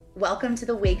Welcome to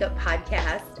the Wake Up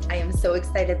Podcast. I am so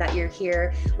excited that you're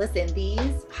here. Listen,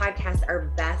 these podcasts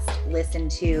are best listened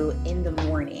to in the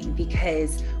morning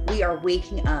because we are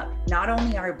waking up not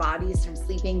only our bodies from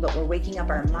sleeping, but we're waking up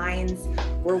our minds,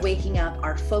 we're waking up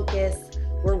our focus,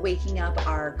 we're waking up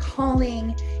our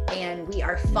calling, and we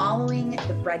are following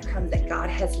the breadcrumbs that God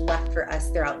has left for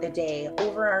us throughout the day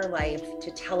over our life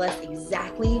to tell us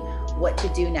exactly what to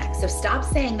do next. So stop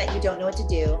saying that you don't know what to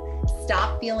do.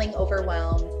 Stop feeling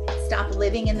overwhelmed. Stop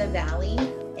living in the valley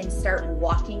and start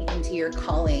walking into your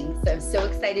calling. So I'm so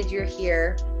excited you're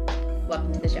here.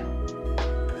 Welcome to the show.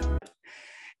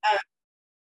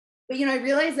 But I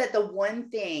realize that the one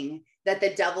thing that the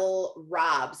devil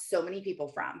robs so many people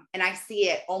from, and I see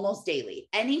it almost daily,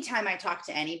 anytime I talk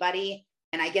to anybody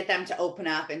and I get them to open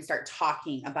up and start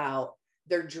talking about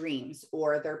their dreams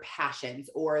or their passions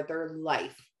or their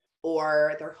life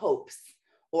or their hopes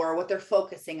or what they're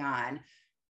focusing on,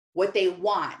 what they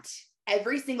want,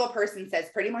 every single person says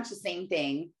pretty much the same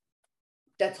thing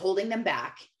that's holding them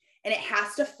back. And it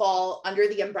has to fall under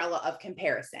the umbrella of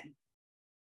comparison.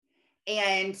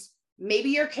 And maybe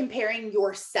you're comparing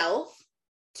yourself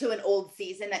to an old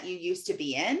season that you used to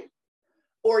be in,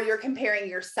 or you're comparing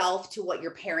yourself to what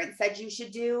your parents said you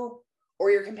should do,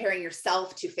 or you're comparing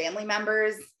yourself to family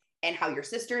members and how your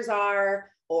sisters are,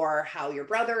 or how your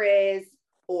brother is,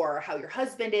 or how your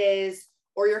husband is,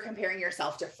 or you're comparing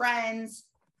yourself to friends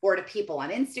or to people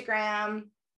on Instagram,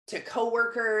 to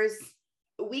coworkers.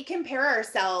 We compare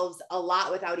ourselves a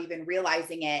lot without even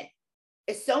realizing it.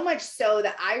 It's so much so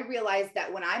that I realize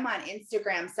that when I'm on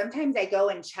Instagram, sometimes I go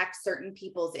and check certain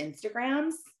people's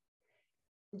Instagrams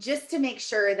just to make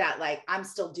sure that I'm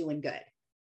still doing good.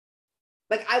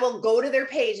 I will go to their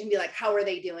page and be like, how are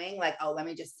they doing? Let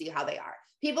me just see how they are.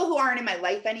 People who aren't in my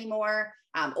life anymore,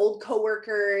 old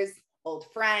coworkers, old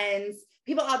friends,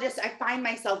 people I find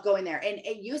myself going there. And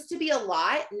it used to be a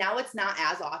lot. Now it's not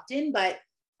as often, but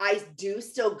I do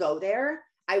still go there.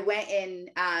 I went and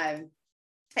I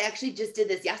actually just did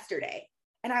this yesterday.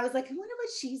 And I was like, I wonder what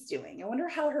she's doing. I wonder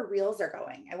how her reels are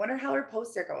going. I wonder how her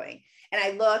posts are going. And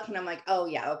I look and I'm like, oh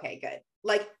yeah, okay, good.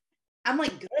 I'm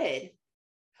like, good.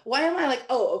 Why am I like,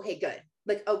 oh, okay, good.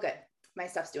 Oh, good. My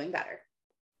stuff's doing better.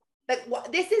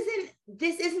 This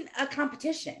isn't a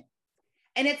competition.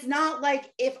 And it's not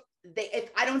like if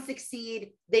I don't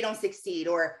succeed, they don't succeed,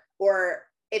 or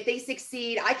if they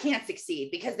succeed, I can't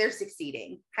succeed because they're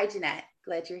succeeding. Hi, Jeanette.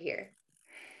 Glad you're here.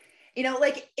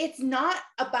 It's not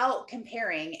about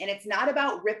comparing and it's not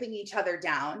about ripping each other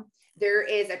down. There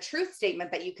is a truth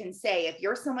statement that you can say if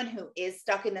you're someone who is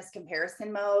stuck in this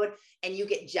comparison mode and you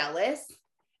get jealous,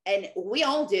 and we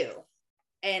all do.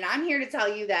 And I'm here to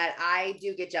tell you that I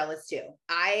do get jealous too.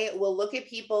 I will look at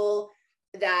people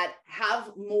that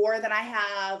have more than I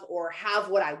have, or have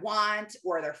what I want,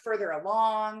 or they're further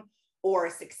along, or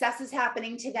success is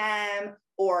happening to them,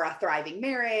 or a thriving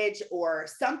marriage, or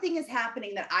something is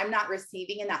happening that I'm not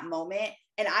receiving in that moment.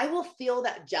 And I will feel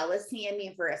that jealousy in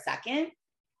me for a second.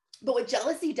 But what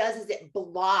jealousy does is it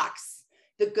blocks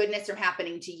the goodness from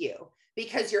happening to you,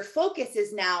 because your focus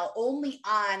is now only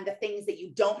on the things that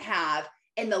you don't have,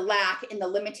 and the lack and the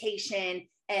limitation,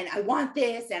 and I want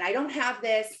this and I don't have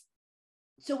this.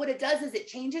 So what it does is it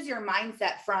changes your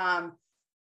mindset from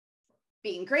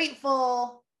being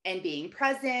grateful and being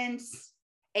present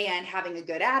and having a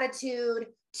good attitude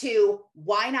to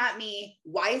why not me?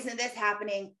 Why isn't this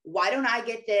happening? Why don't I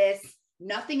get this?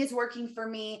 Nothing is working for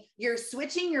me. You're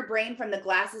switching your brain from the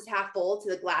glass is half full to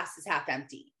the glass is half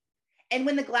empty. And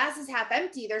when the glass is half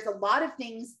empty, there's a lot of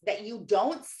things that you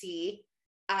don't see.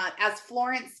 As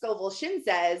Florence Scovel Shinn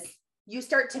says, you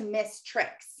start to miss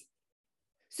tricks.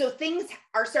 So things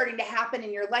are starting to happen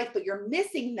in your life, but you're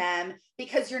missing them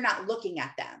because you're not looking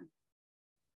at them.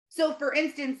 So for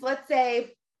instance, let's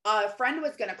say a friend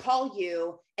was going to call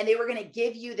you and they were going to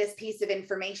give you this piece of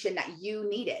information that you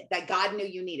needed, that God knew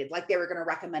you needed. Like they were going to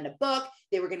recommend a book,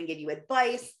 they were going to give you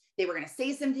advice, they were going to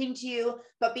say something to you.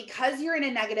 But because you're in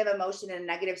a negative emotion, in a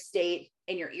negative state,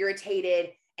 and you're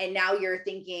irritated, and now you're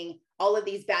thinking all of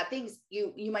these bad things,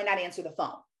 you might not answer the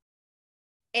phone.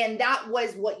 And that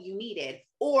was what you needed.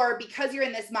 Or because you're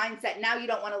in this mindset, now you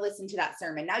don't want to listen to that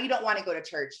sermon. Now you don't want to go to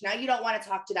church. Now you don't want to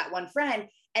talk to that one friend.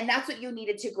 And that's what you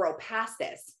needed to grow past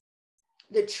this.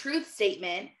 The truth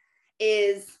statement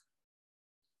is,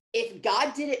 if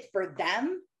God did it for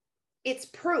them, it's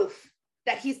proof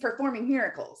that he's performing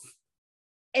miracles.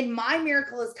 And my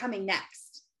miracle is coming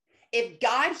next. If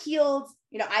God healed,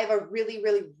 I have a really,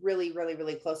 really, really, really,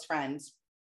 really close friend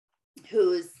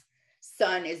whose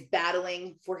son is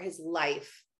battling for his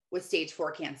life with stage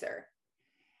 4 cancer.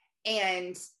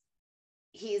 And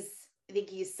I think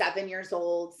he's 7 years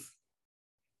old.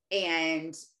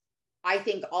 And I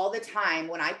think all the time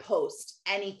when I post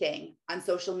anything on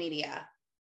social media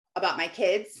about my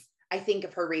kids, I think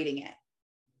of her reading it.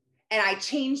 And I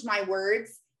change my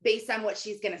words based on what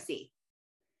she's going to see.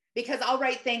 Because I'll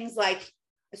write things like,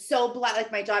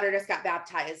 like my daughter just got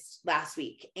baptized last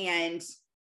week. And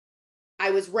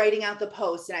I was writing out the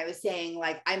post and I was saying,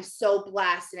 like, I'm so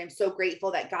blessed and I'm so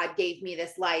grateful that God gave me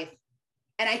this life.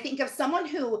 And I think of someone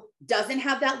who doesn't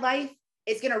have that life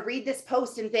is going to read this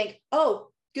post and think, oh,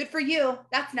 good for you.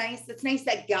 That's nice. That's nice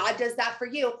that God does that for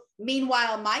you.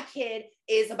 Meanwhile, my kid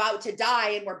is about to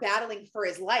die and we're battling for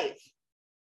his life.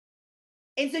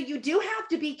 And so you do have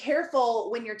to be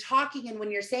careful when you're talking and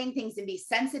when you're saying things, and be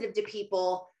sensitive to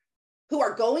people who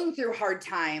are going through hard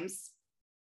times.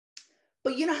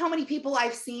 But you know how many people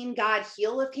I've seen God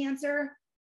heal of cancer?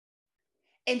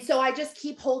 And so I just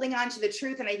keep holding on to the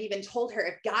truth. And I've even told her,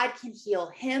 if God can heal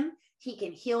him, he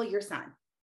can heal your son.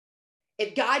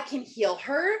 If God can heal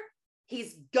her,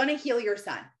 he's going to heal your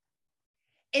son.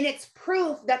 And it's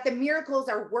proof that the miracles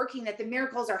are working, that the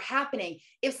miracles are happening.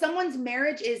 If someone's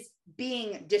marriage is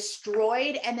being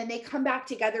destroyed and then they come back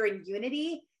together in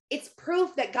unity, it's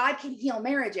proof that God can heal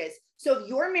marriages. So if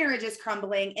your marriage is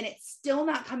crumbling and it's still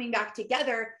not coming back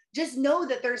together, just know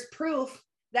that there's proof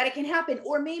that it can happen.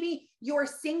 Or maybe you're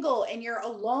single and you're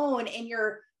alone and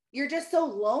you're just so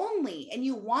lonely and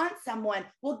you want someone.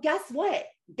 Well, guess what?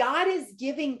 God is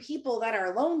giving people that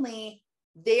are lonely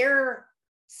their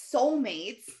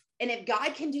soulmates. And if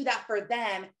God can do that for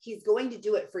them, he's going to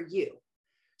do it for you.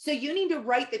 So you need to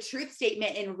write the truth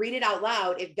statement and read it out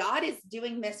loud. If God is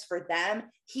doing this for them,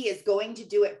 he is going to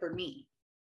do it for me.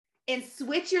 And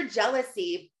switch your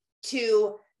jealousy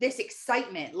to this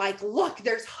excitement. Like, look,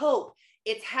 there's hope.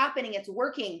 It's happening. It's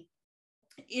working.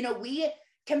 You know, we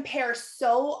compare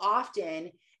so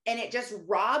often and it just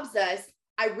robs us.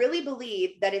 I really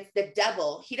believe that it's the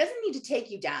devil. He doesn't need to take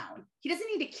you down. He doesn't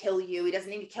need to kill you. He doesn't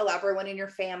need to kill everyone in your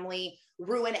family,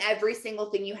 ruin every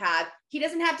single thing you have. He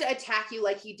doesn't have to attack you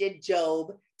like he did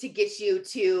Job to get you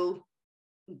to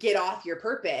get off your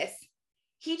purpose.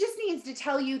 He just needs to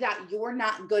tell you that you're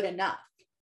not good enough,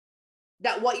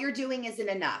 that what you're doing isn't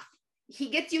enough. He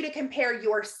gets you to compare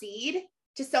your seed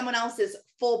to someone else's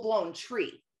full-blown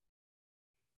tree.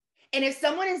 And if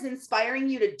someone is inspiring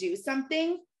you to do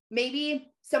something,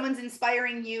 maybe someone's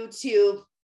inspiring you to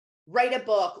write a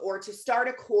book or to start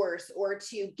a course or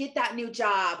to get that new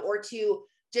job or to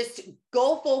just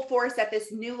go full force at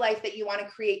this new life that you want to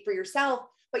create for yourself.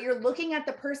 But you're looking at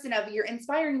the person of, you're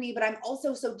inspiring me, but I'm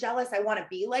also so jealous. I want to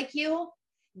be like you.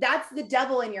 That's the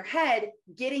devil in your head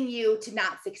getting you to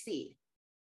not succeed.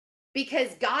 Because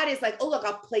God is like, oh, look,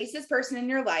 I'll place this person in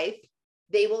your life.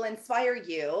 They will inspire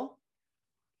you.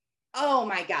 Oh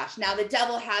my gosh. Now the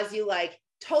devil has you like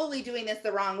totally doing this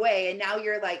the wrong way. And now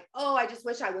you're like, oh, I just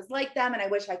wish I was like them. And I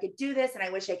wish I could do this. And I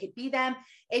wish I could be them.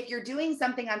 If you're doing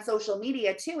something on social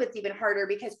media too, it's even harder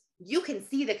because you can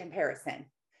see the comparison.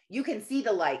 You can see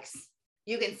the likes.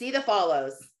 You can see the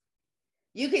follows.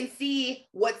 You can see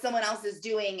what someone else is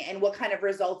doing and what kind of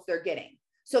results they're getting.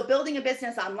 So building a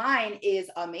business online is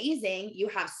amazing. You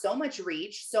have so much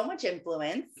reach, so much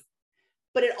influence,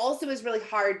 but it also is really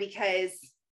hard because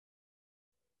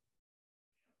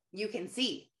you can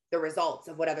see the results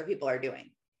of what other people are doing.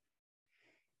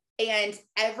 And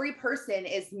every person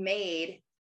is made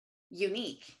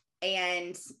unique.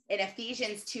 And in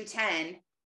Ephesians 2:10,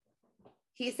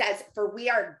 he says, for we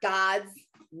are God's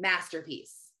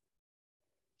masterpiece.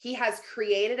 He has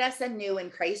created us anew in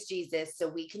Christ Jesus so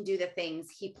we can do the things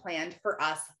he planned for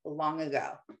us long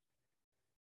ago.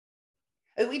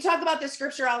 And we talk about this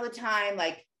scripture all the time,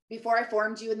 like, before I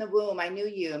formed you in the womb, I knew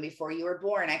you. And before you were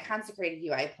born, I consecrated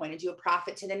you. I appointed you a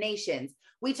prophet to the nations.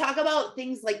 We talk about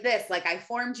things like this, like I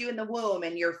formed you in the womb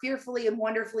and you're fearfully and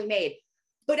wonderfully made.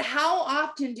 But how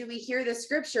often do we hear the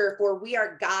scripture for we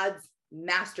are God's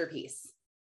masterpiece?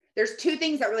 There's two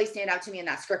things that really stand out to me in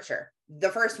that scripture. The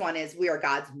first one is we are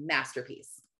God's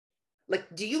masterpiece.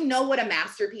 Like, do you know what a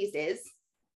masterpiece is?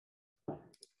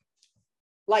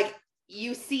 Like,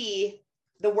 you see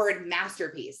the word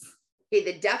masterpiece. Okay,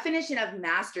 the definition of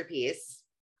masterpiece,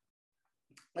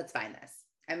 let's find this.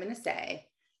 I'm going to say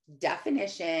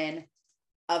definition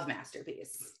of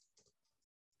masterpiece.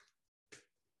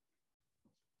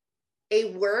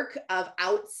 A work of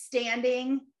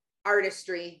outstanding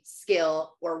artistry,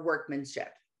 skill, or workmanship.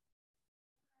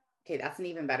 Okay, that's an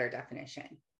even better definition.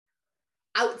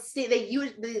 They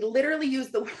literally use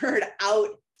the word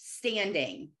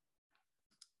outstanding.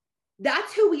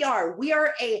 That's who we are. We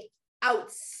are a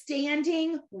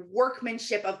outstanding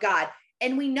workmanship of God.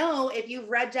 And we know, if you've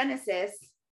read Genesis,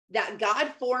 that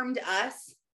God formed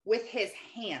us with his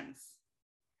hands.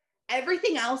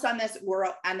 Everything else on this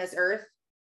world, on this earth,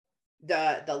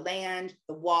 the land,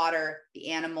 the water,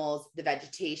 the animals, the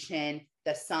vegetation,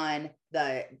 the sun,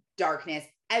 the darkness,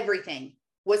 everything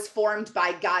was formed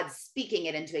by God speaking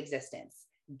it into existence.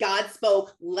 God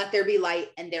spoke, let there be light,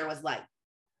 and there was light.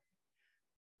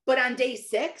 But on day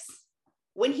 6,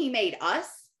 when he made us,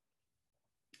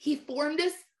 he formed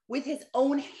us with his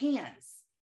own hands.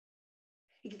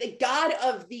 The God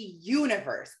of the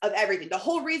universe, of everything. The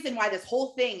whole reason why this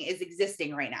whole thing is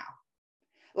existing right now.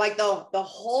 Like the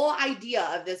whole idea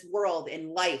of this world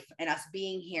and life and us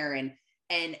being here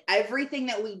and everything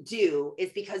that we do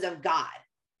is because of God.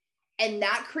 And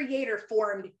that creator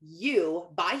formed you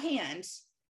by hand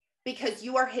because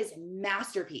you are his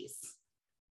masterpiece.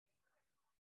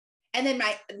 And then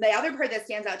the other part that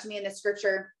stands out to me in the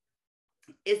scripture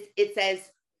is it says,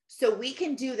 so we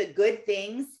can do the good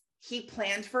things he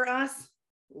planned for us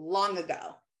long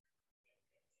ago.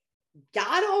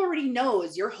 God already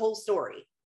knows your whole story.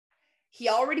 He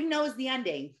already knows the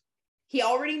ending. He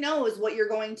already knows what you're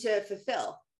going to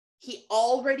fulfill. He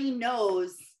already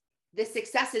knows the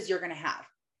successes you're going to have.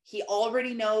 He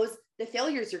already knows the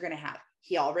failures you're going to have.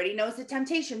 He already knows the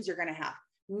temptations you're going to have.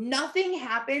 Nothing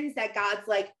happens that God's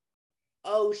like,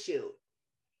 oh, shoot.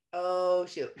 I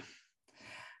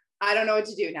don't know what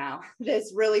to do now.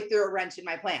 This really threw a wrench in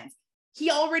my plans.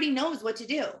 He already knows what to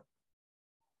do.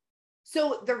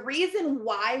 So the reason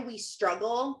why we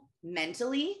struggle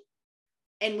mentally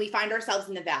and we find ourselves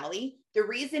in the valley, the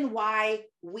reason why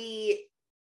we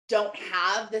don't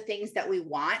have the things that we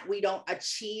want, we don't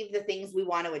achieve the things we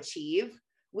want to achieve,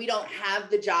 we don't have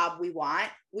the job we want,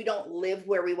 we don't live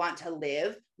where we want to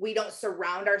live, we don't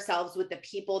surround ourselves with the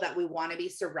people that we want to be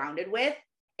surrounded with,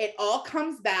 it all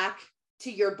comes back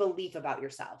to your belief about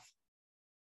yourself.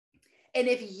 And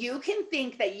if you can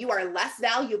think that you are less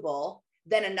valuable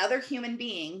than another human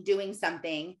being doing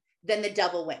something, then the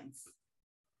devil wins.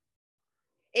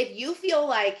 If you feel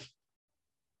like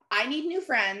I need new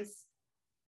friends,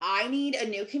 I need a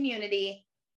new community,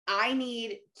 I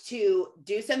need to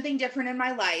do something different in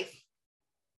my life,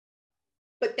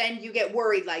 but then you get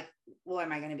worried like, well,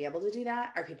 am I going to be able to do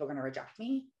that? Are people going to reject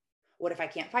me? What if I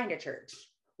can't find a church?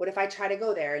 What if I try to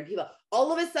go there and people,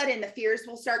 all of a sudden the fears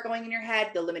will start going in your head.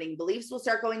 The limiting beliefs will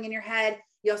start going in your head.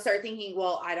 You'll start thinking,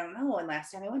 well, I don't know. And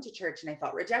last time I went to church and I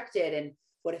felt rejected. And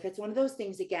what if it's one of those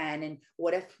things again? And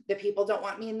what if the people don't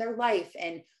want me in their life?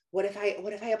 And what if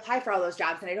I apply for all those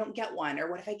jobs and I don't get one? Or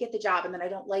what if I get the job and then I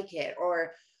don't like it?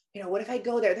 Or, what if I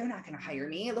go there? They're not going to hire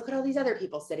me. Look at all these other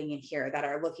people sitting in here that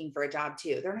are looking for a job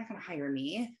too. They're not going to hire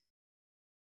me.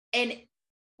 And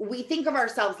we think of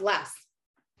ourselves less.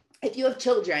 If you have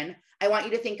children, I want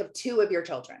you to think of 2 of your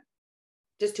children,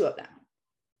 just 2 of them.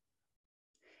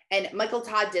 And Michael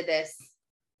Todd did this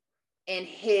in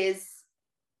his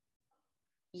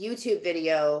YouTube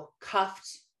video,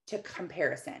 Cuffed to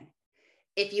Comparison.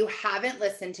 If you haven't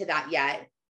listened to that yet,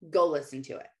 go listen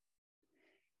to it.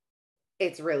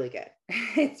 It's really good.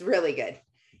 It's really good.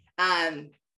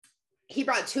 He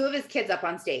brought 2 of his kids up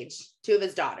on stage, 2 of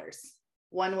his daughters.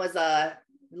 One was a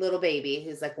little baby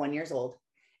who's like 1 year old.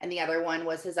 And the other one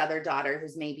was his other daughter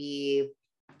who's maybe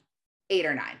 8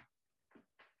 or 9.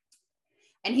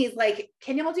 And he's like,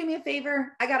 can y'all do me a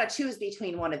favor? I got to choose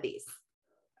between one of these.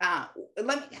 Can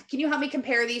you help me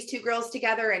compare these 2 girls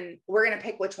together? And we're going to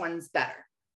pick which one's better.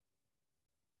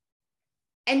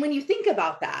 And when you think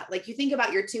about that, like you think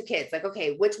about your 2 kids, like,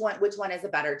 okay, which one is a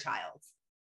better child?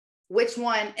 Which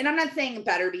one, and I'm not saying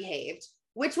better behaved,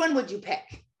 which one would you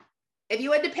pick? If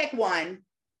you had to pick one,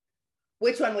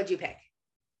 which one would you pick?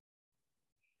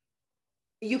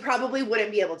 You probably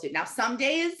wouldn't be able to. Now, some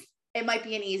days it might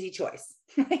be an easy choice.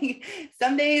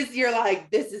 Some days you're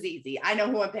like, this is easy. I know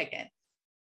who I'm picking.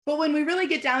 But when we really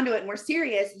get down to it and we're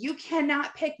serious, you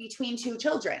cannot pick between 2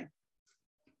 children.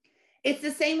 It's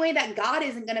the same way that God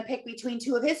isn't going to pick between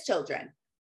 2 of his children,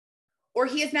 or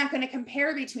he is not going to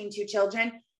compare between 2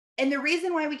 children. And the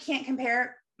reason why we can't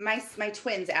compare, my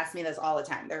twins ask me this all the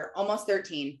time. They're almost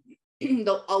 13.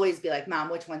 They'll always be like, Mom,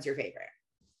 which one's your favorite?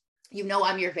 You know,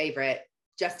 I'm your favorite.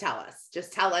 Just tell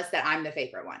us that I'm the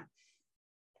favorite one.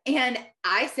 And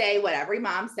I say what every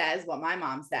mom says, what my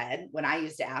mom said when I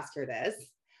used to ask her this.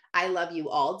 I love you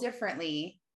all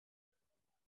differently.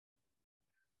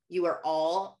 You are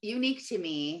all unique to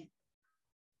me,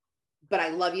 but I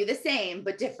love you the same,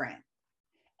 but different.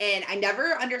 And I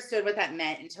never understood what that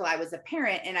meant until I was a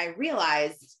parent. And I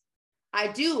realized I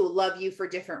do love you for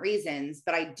different reasons,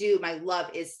 but my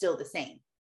love is still the same.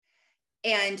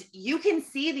 And you can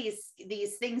see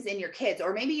these things in your kids,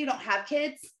 or maybe you don't have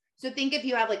kids. So think if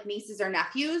you have like nieces or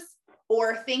nephews,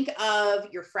 or think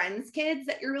of your friends' kids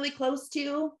that you're really close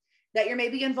to. that you're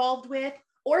maybe involved with,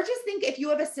 or just think if you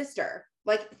have a sister,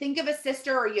 like think of a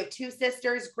sister or you have two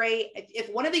sisters, great.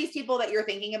 If one of these people that you're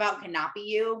thinking about cannot be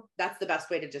you, that's the best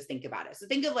way to just think about it. So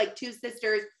think of like two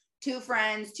sisters, two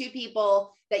friends, two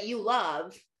people that you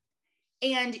love,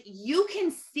 and you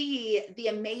can see the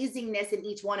amazingness in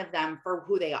each one of them for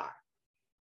who they are.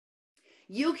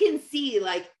 You can see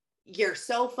like, you're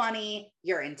so funny,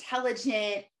 you're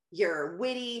intelligent, you're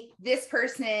witty. This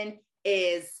person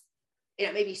is,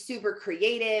 maybe super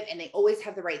creative and they always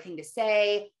have the right thing to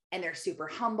say, and they're super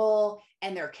humble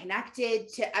and they're connected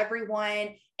to everyone.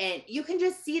 And you can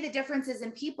just see the differences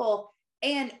in people.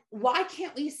 And why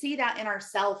can't we see that in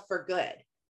ourselves for good?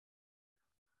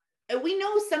 And we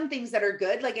know some things that are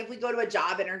good. Like if we go to a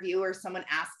job interview or someone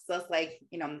asks us like,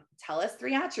 tell us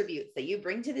 3 attributes that you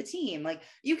bring to the team. Like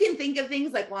you can think of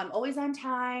things like, well, I'm always on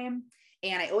time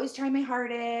and I always try my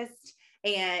hardest.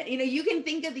 And, you can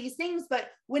think of these things, but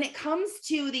when it comes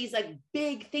to these like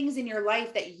big things in your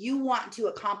life that you want to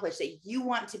accomplish, that you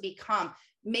want to become,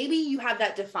 maybe you have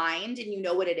that defined and you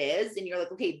know what it is. And you're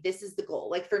like, okay, this is the goal.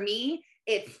 Like for me,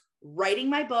 it's writing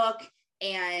my book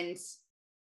and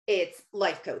it's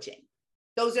life coaching.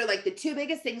 Those are like the 2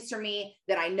 biggest things for me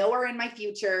that I know are in my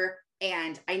future.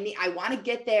 And I want to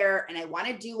get there and I want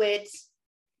to do it,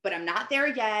 but I'm not there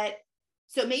yet.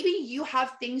 So maybe you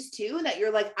have things too that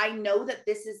you're like, I know that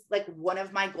this is like one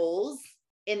of my goals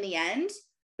in the end,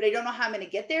 but I don't know how I'm going to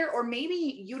get there. Or maybe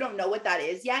you don't know what that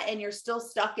is yet. And you're still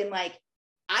stuck in like,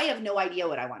 I have no idea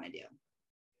what I want to do.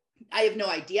 I have no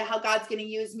idea how God's going to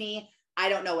use me. I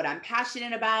don't know what I'm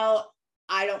passionate about.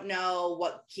 I don't know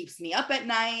what keeps me up at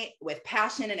night with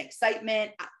passion and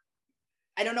excitement.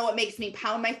 I don't know what makes me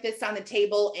pound my fist on the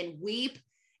table and weep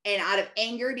and out of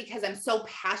anger because I'm so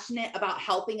passionate about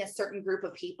helping a certain group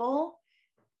of people.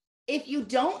 If you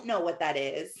don't know what that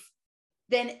is,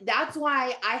 then that's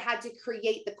why I had to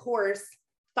create the course,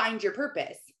 Find Your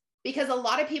Purpose. Because a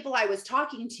lot of people I was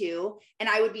talking to, and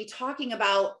I would be talking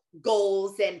about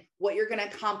goals and what you're going to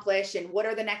accomplish and what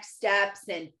are the next steps,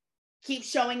 and keep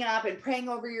showing up and praying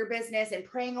over your business and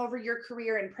praying over your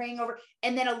career and praying over.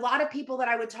 And then a lot of people that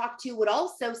I would talk to would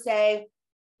also say,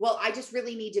 well, I just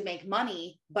really need to make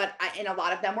money. And a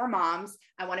lot of them were moms.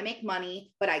 I want to make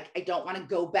money, but I don't want to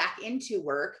go back into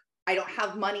work. I don't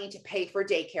have money to pay for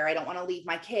daycare. I don't want to leave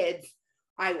my kids.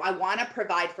 I want to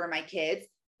provide for my kids.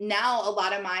 Now, a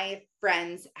lot of my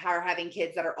friends are having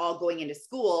kids that are all going into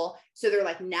school. So they're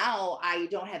like, now I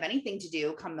don't have anything to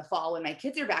do come the fall when my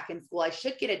kids are back in school. I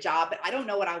should get a job, but I don't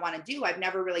know what I want to do. I've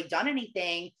never really done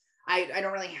anything. I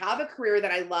don't really have a career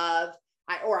that I love.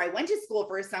 I went to school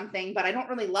for something, but I don't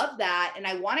really love that. And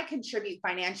I want to contribute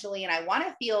financially. And I want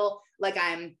to feel like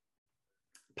I'm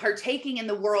partaking in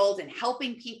the world and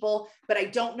helping people, but I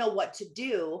don't know what to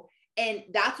do. And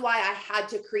that's why I had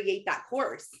to create that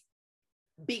course,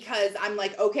 because I'm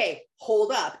like, okay,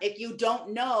 hold up. If you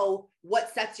don't know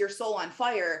what sets your soul on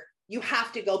fire, you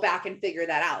have to go back and figure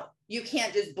that out. You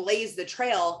can't just blaze the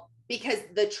trail, because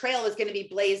the trail is going to be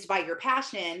blazed by your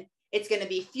passion. It's going to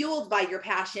be fueled by your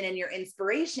passion and your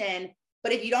inspiration.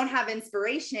 But if you don't have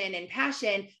inspiration and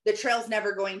passion, the trail's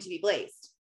never going to be blazed.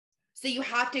 So you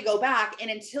have to go back, and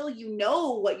until you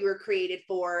know what you were created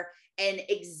for and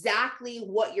exactly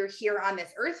what you're here on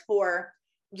this earth for,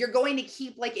 you're going to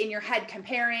keep like in your head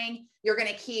comparing. You're going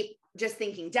to keep just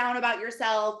thinking down about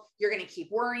yourself. You're going to keep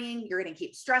worrying. You're going to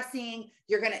keep stressing.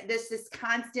 You're going to, this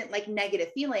constant like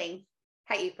negative feeling.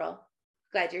 Hi, April.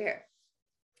 Glad you're here.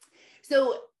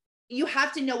 So you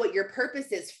have to know what your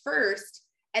purpose is first.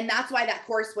 And that's why that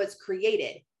course was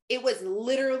created. It was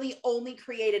literally only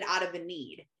created out of a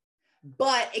need,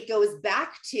 but it goes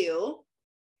back to,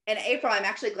 and April, I'm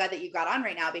actually glad that you got on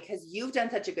right now because you've done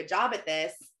such a good job at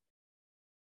this.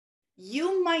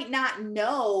 You might not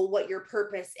know what your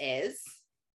purpose is.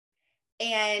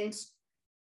 And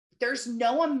there's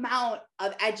no amount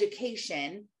of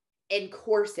education and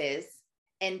courses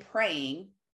and praying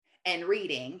and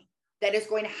reading that is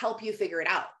going to help you figure it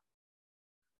out.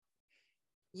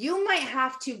 You might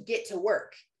have to get to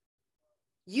work.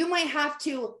 You might have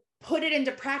to put it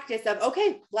into practice of,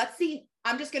 okay, let's see.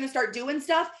 I'm just going to start doing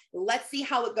stuff. Let's see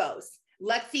how it goes.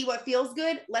 Let's see what feels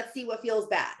good. Let's see what feels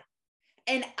bad.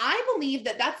 And I believe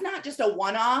that that's not just a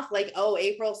one-off, like, oh,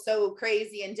 April's so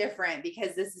crazy and different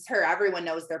because this is her. Everyone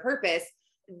knows their purpose.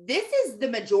 This is the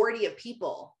majority of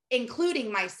people,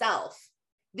 including myself.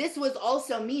 This was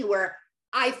also me where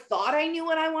I thought I knew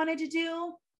what I wanted to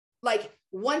do. Like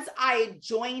once I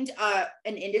joined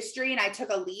an industry and I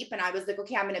took a leap and I was like,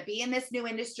 okay, I'm going to be in this new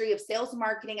industry of sales and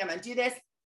marketing. I'm going to do this.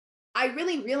 I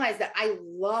really realized that I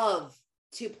love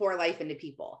to pour life into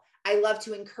people. I love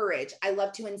to encourage. I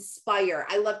love to inspire.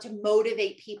 I love to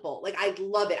motivate people. Like, I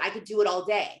love it. I could do it all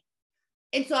day.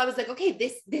 And so I was like, okay,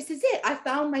 this is it. I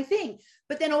found my thing.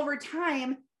 But then over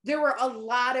time, there were a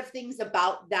lot of things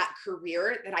about that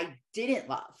career that I didn't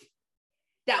love,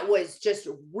 that was just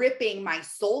ripping my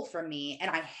soul from me. And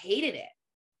I hated it.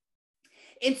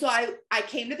 And so I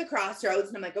came to the crossroads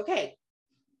and I'm like, okay,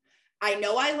 I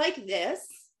know I like this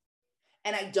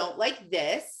and I don't like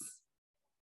this.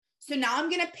 So now I'm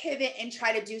going to pivot and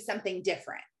try to do something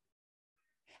different.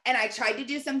 And I tried to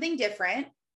do something different.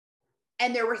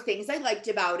 And there were things I liked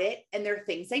about it, and there are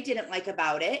things I didn't like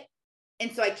about it.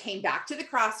 And so I came back to the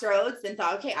crossroads and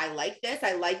thought, okay, I like this.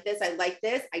 I like this. I like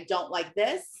this. I don't like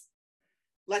this.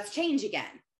 Let's change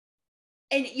again.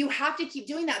 And you have to keep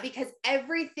doing that, because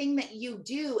everything that you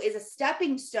do is a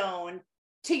stepping stone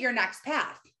to your next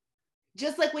path.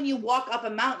 Just like when you walk up a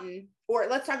mountain, or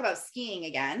let's talk about skiing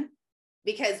again,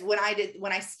 because when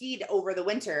I skied over the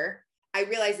winter, I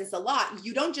realized this a lot.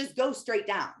 You don't just go straight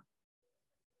down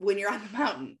when you're on the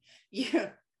mountain.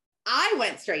 I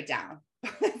went straight down.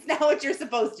 That's not what you're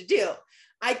supposed to do.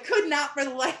 I could not for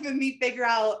the life of me figure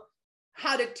out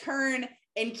how to turn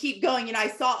and keep going. And I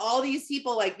saw all these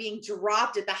people like being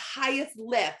dropped at the highest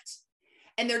lift,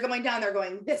 and they're going down, they're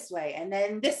going this way, and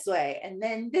then this way, and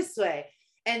then this way,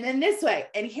 and then this way.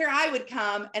 And here I would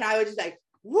come, and I would just like,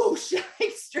 whoosh,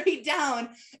 like straight down.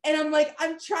 And I'm like,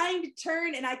 I'm trying to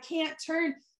turn and I can't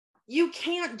turn. You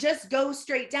can't just go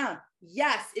straight down.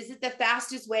 Yes. Is it the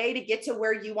fastest way to get to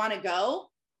where you want to go?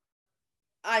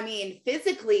 I mean,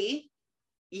 physically,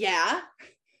 yeah,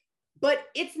 but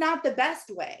it's not the best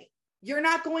way. You're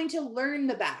not going to learn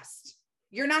the best.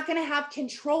 You're not going to have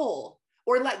control,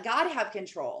 or let God have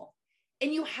control.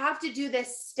 And you have to do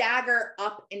this stagger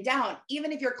up and down.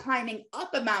 Even if you're climbing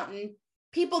up a mountain,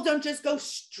 people don't just go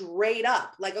straight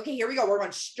up. Like, okay, here we go. We're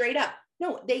going straight up.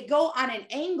 No, they go on an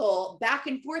angle back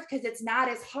and forth, because it's not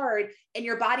as hard and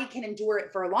your body can endure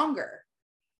it for longer.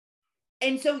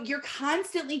 And so you're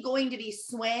constantly going to be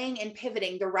swaying and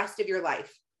pivoting the rest of your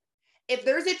life. If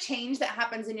there's a change that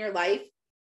happens in your life,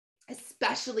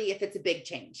 especially if it's a big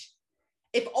change,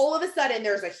 if all of a sudden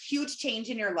there's a huge change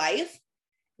in your life,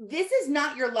 this is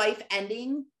not your life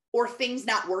ending, or things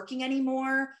not working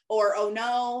anymore, or, oh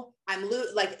no,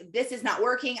 like this is not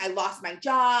working. I lost my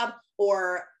job,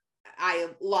 or I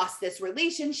lost this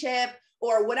relationship,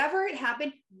 or whatever it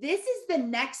happened. This is the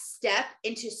next step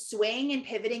into swaying and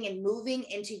pivoting and moving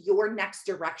into your next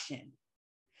direction.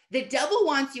 The devil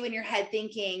wants you in your head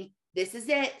thinking, this is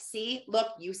it. See, look,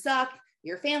 you suck,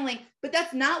 you're failing, but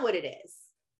that's not what it is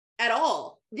at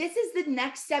all. This is the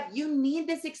next step. You need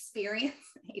this experience.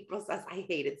 April says, I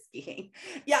hated skiing.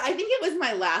 Yeah, I think it was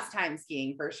my last time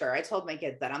skiing for sure. I told my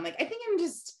kids that. I'm like, I think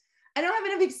I don't have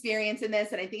enough experience in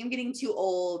this, and I think I'm getting too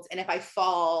old. And if I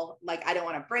fall, like, I don't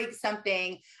want to break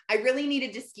something. I really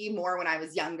needed to ski more when I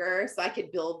was younger so I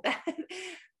could build that.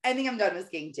 I think I'm done with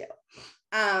skiing too.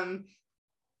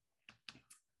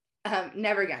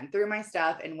 Never again. Threw my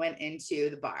stuff and went into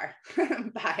the bar.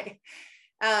 Bye.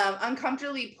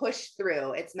 Uncomfortably pushed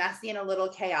through. It's messy and a little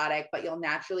chaotic, but you'll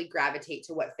naturally gravitate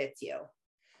to what fits you.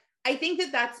 I think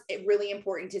that that's really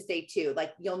important to say too.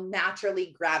 Like, you'll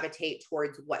naturally gravitate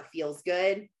towards what feels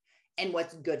good and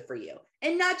what's good for you,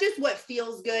 and not just what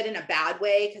feels good in a bad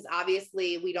way. Because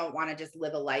obviously we don't want to just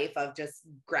live a life of just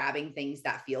grabbing things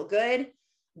that feel good.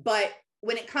 But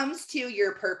when it comes to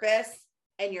your purpose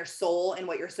and your soul and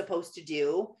what you're supposed to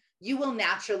do, you will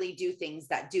naturally do things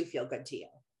that do feel good to you.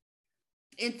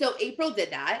 And so April did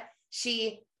that.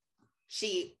 She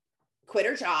quit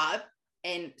her job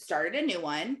and started a new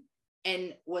one,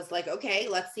 and was like, okay,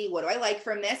 let's see, what do I like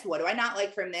from this? What do I not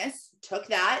like from this? Took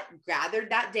that, gathered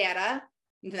that data,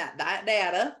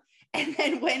 and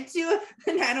then went to,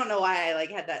 and I don't know why I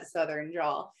like had that Southern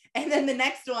drawl. And then the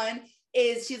next one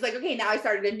is, she's like, okay, now I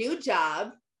started a new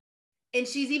job. And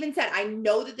she's even said, I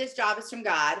know that this job is from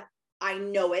God. I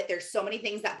know it. There's so many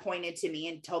things that pointed to me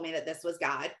and told me that this was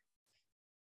God.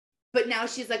 But now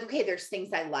she's like, okay, there's things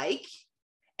I like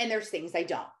and there's things I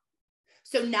don't.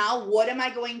 So now what am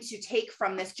I going to take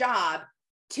from this job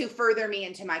to further me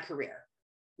into my career?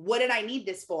 What did I need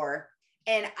this for?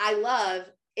 And I love,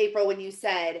 April, when you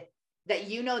said that,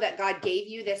 you know, that God gave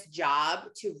you this job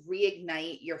to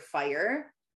reignite your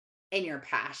fire and your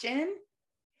passion,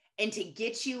 and to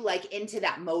get you like into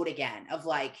that mode again of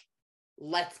like,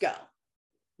 let's go.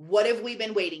 What have we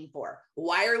been waiting for?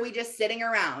 Why are we just sitting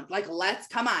around? Like, let's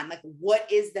come on. Like,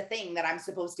 what is the thing that I'm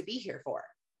supposed to be here for?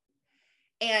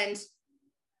 And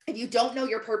if you don't know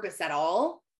your purpose at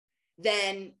all,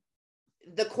 then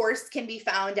the course can be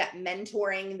found at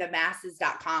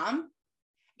mentoringthemasses.com.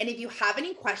 And if you have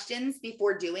any questions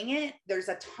before doing it, there's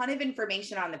a ton of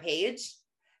information on the page.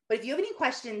 But if you have any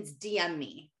questions, DM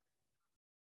me.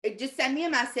 Just send me a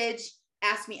message,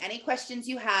 ask me any questions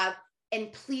you have,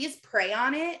 and please pray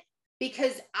on it,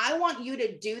 because I want you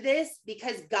to do this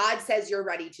because God says you're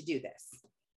ready to do this.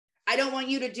 I don't want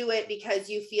you to do it because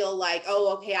you feel like,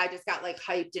 oh, okay, I just got like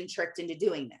hyped and tricked into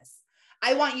doing this.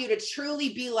 I want you to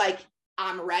truly be like,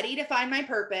 I'm ready to find my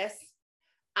purpose.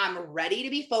 I'm ready to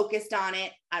be focused on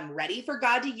it. I'm ready for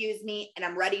God to use me, and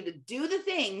I'm ready to do the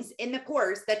things in the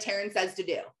course that Taryn says to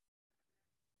do.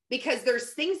 Because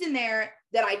there's things in there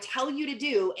that I tell you to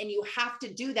do, and you have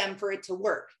to do them for it to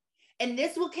work. And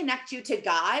this will connect you to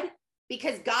God,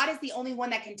 because God is the only one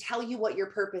that can tell you what your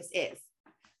purpose is.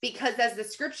 Because as the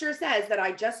scripture says that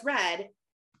I just read,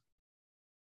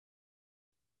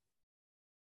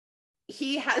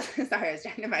 he has, sorry, I was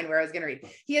trying to find where I was going to read.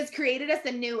 He has created us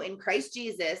anew in Christ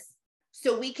Jesus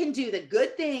so we can do the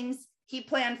good things he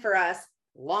planned for us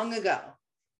long ago.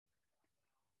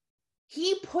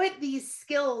 He put these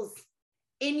skills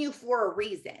in you for a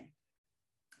reason.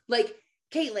 Like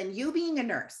Caitlin, you being a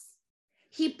nurse,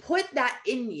 he put that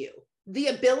in you. The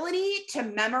ability to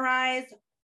memorize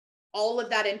all of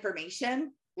that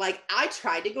information. Like I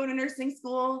tried to go to nursing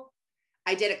school.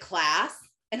 I did a class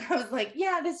and I was like,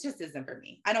 yeah, this just isn't for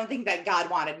me. I don't think that God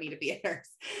wanted me to be a nurse.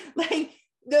 Like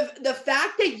the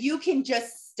fact that you can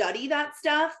just study that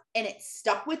stuff and it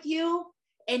stuck with you,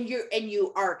 and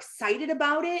you are excited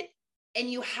about it,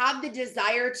 and you have the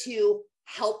desire to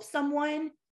help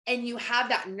someone, and you have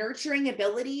that nurturing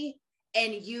ability,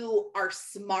 and you are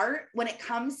smart when it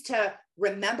comes to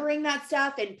remembering that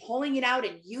stuff and pulling it out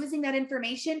and using that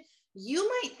information, you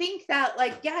might think that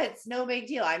like, yeah, it's no big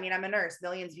deal. I mean, I'm a nurse.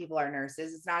 Millions of people are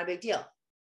nurses. It's not a big deal.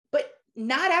 But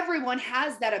not everyone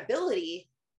has that ability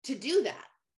to do that.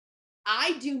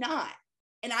 I do not.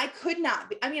 And I could not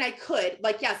be, I mean, I could,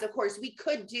 like, yes, of course, we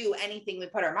could do anything we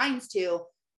put our minds to,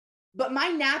 but my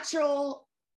natural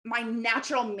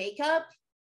makeup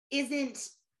isn't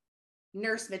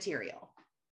nurse material.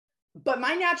 But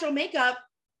my natural makeup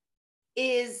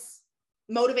is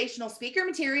motivational speaker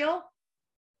material.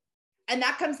 And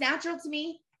that comes natural to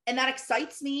me, and that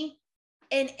excites me.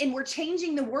 And we're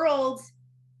changing the world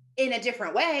in a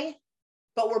different way,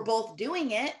 but we're both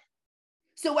doing it.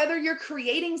 So whether you're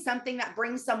creating something that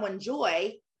brings someone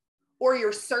joy, or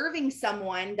you're serving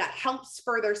someone that helps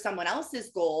further someone else's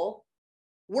goal,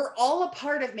 we're all a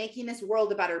part of making this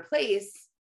world a better place.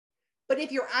 But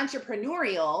if you're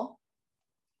entrepreneurial,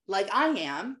 like I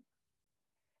am,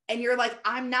 and you're like,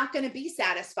 I'm not going to be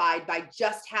satisfied by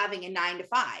just having a 9 to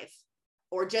 5,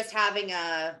 or just having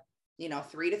a,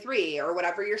 3 to 3, or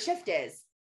whatever your shift is.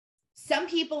 Some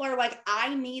people are like,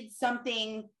 I need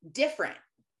something different.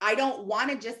 I don't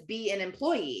want to just be an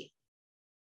employee.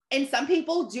 And some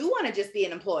people do want to just be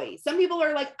an employee. Some people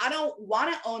are like, I don't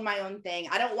want to own my own thing.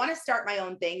 I don't want to start my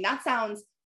own thing. That sounds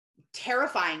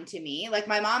terrifying to me. Like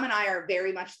my mom and I are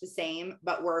very much the same,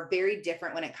 but we're very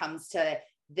different when it comes to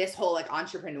this whole like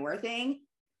entrepreneur thing.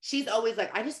 She's always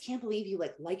like, I just can't believe you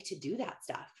like to do that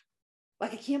stuff.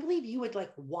 Like, I can't believe you would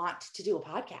like want to do a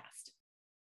podcast.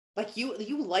 Like you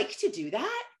like to do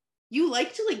that. You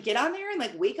like to like get on there and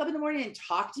like wake up in the morning and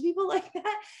talk to people like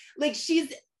that. Like she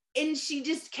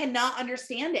just cannot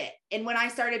understand it. And when I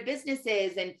started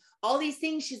businesses and all these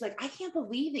things, she's like, I can't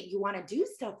believe that you want to do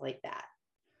stuff like that.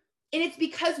 And it's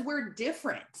because we're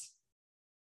different.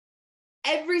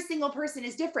 Every single person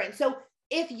is different. So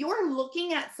if you're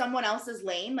looking at someone else's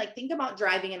lane, like think about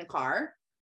driving in a car.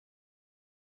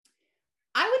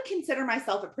 I would consider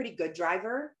myself a pretty good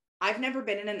driver. I've never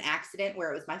been in an accident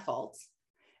where it was my fault.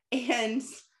 And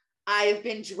I've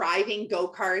been driving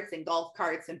go-karts and golf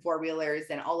carts and four-wheelers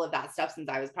and all of that stuff since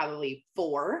I was probably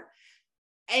 4.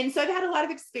 And so I've had a lot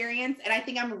of experience, and I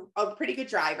think I'm a pretty good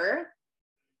driver.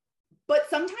 But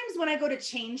sometimes when I go to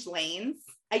change lanes,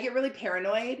 I get really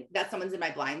paranoid that someone's in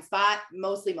my blind spot,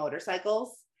 mostly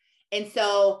motorcycles. And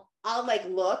so I'll like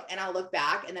look and I'll look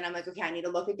back, and then I'm like, okay, I need to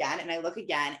look again. And I look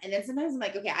again. And then sometimes I'm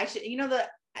like, okay, I should,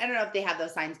 I don't know if they have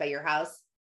those signs by your house,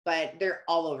 but they're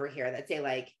all over here that say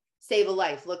like, save a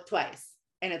life, look twice.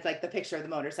 And it's like the picture of the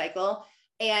motorcycle.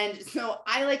 And so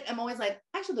I'm always like,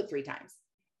 I should look 3 times.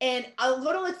 And I'll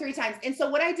go to look 3 times. And so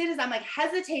what I did is I'm like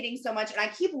hesitating so much, and I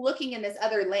keep looking in this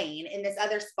other lane, in this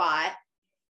other spot.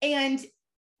 And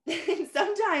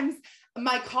sometimes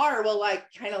my car will like,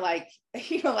 kind of like,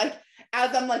 like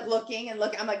as I'm like looking and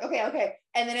I'm like, okay.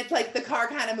 And then it's like the car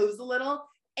kind of moves a little.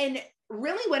 And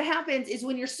really what happens is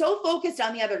when you're so focused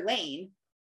on the other lane,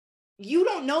 you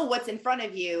don't know what's in front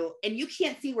of you, and you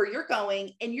can't see where you're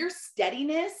going, and your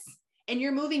steadiness and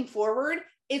you're moving forward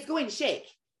is going to shake,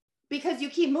 because you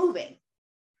keep moving.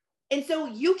 And so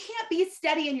you can't be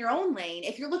steady in your own lane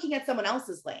if you're looking at someone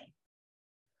else's lane.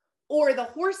 Or the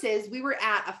horses, we were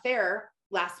at a fair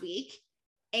last week,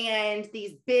 and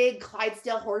these big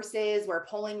Clydesdale horses were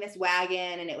pulling this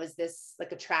wagon, and it was this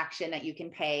like attraction that you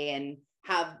can pay and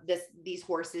have these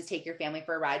horses take your family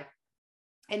for a ride.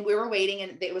 And we were waiting,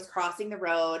 and it was crossing the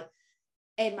road.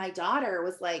 And my daughter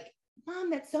was like, Mom,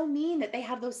 that's so mean that they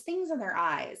have those things in their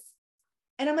eyes.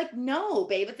 And I'm like, no,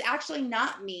 babe, it's actually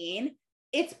not mean.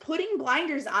 It's putting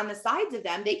blinders on the sides of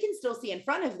them. They can still see in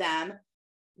front of them.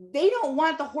 They don't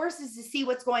want the horses to see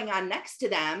what's going on next to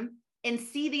them and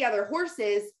see the other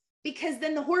horses, because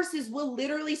then the horses will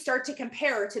literally start to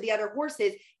compare to the other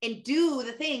horses and do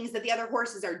the things that the other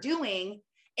horses are doing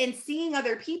and seeing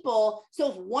other people.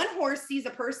 So if one horse sees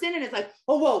a person and is like,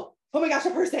 oh, whoa, oh my gosh,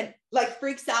 a person, like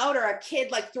freaks out, or a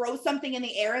kid like throws something in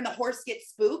the air and the horse gets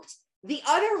spooked, the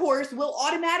other horse will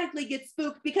automatically get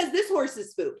spooked because this horse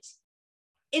is spooked.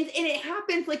 And it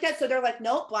happens like that. So they're like,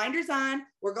 nope, blinders on.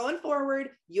 We're going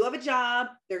forward. You have a job.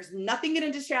 There's nothing going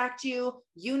to distract you.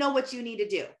 You know what you need to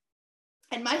do.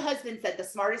 And my husband said the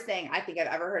smartest thing I think I've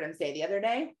ever heard him say the other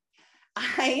day.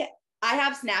 I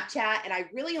have Snapchat, and I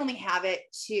really only have it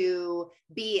to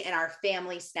be in our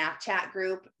family Snapchat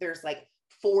group. There's like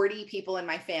 40 people in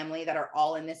my family that are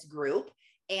all in this group.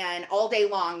 And all day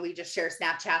long, we just share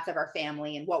Snapchats of our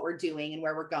family and what we're doing and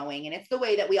where we're going. And it's the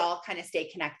way that we all kind of stay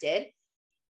connected.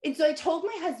 And so I told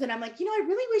my husband, I'm like, I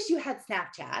really wish you had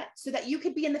Snapchat so that you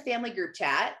could be in the family group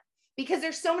chat, because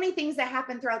there's so many things that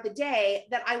happen throughout the day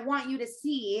that I want you to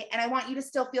see. And I want you to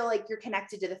still feel like you're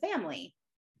connected to the family.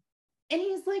 And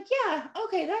he's like, yeah,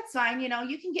 okay, that's fine.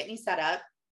 You can get me set up.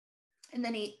 And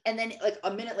then like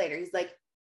a minute later, he's like,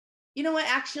 you know what?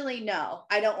 Actually, no,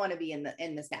 I don't want to be in the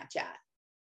Snapchat.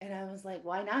 And I was like,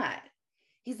 why not?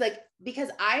 He's like, because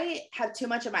I have too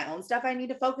much of my own stuff I need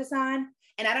to focus on.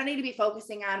 And I don't need to be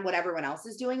focusing on what everyone else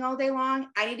is doing all day long.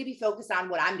 I need to be focused on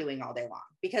what I'm doing all day long,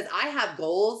 because I have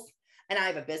goals and I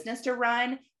have a business to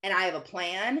run and I have a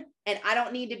plan. And I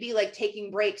don't need to be like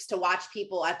taking breaks to watch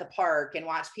people at the park and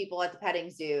watch people at the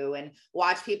petting zoo and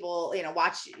watch people,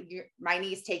 watch my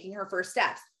niece taking her first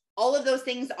steps. All of those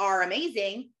things are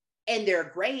amazing and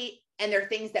they're great. And they're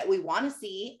things that we want to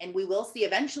see and we will see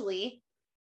eventually.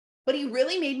 But he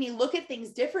really made me look at things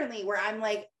differently, where I'm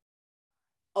like,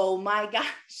 oh my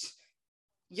gosh,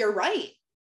 you're right.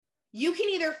 You can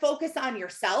either focus on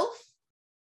yourself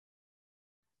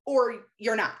or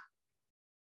you're not.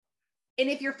 And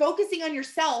if you're focusing on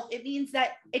yourself,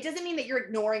 it doesn't mean that you're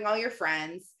ignoring all your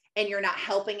friends and you're not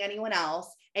helping anyone else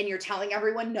and you're telling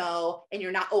everyone no and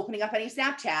you're not opening up any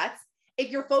Snapchats. If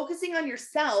you're focusing on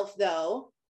yourself,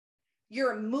 though,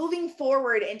 you're moving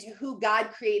forward into who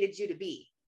God created you to be.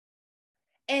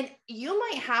 And you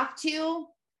might have to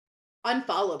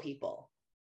unfollow people.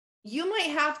 You might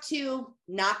have to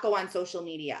not go on social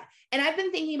media. And I've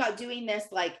been thinking about doing this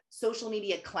like social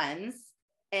media cleanse,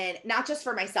 and not just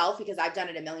for myself, because I've done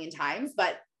it a million times,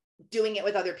 but doing it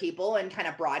with other people and kind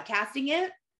of broadcasting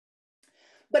it.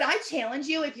 But I challenge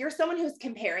you, if you're someone who's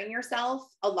comparing yourself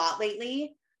a lot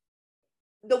lately,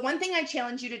 the one thing I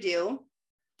challenge you to do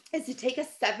is to take a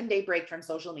 7-day break from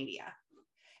social media.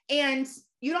 And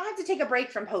you don't have to take a break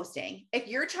from posting. If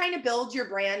you're trying to build your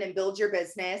brand and build your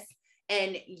business,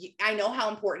 and I know how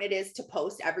important it is to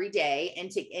post every day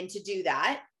and to do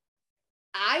that.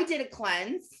 I did a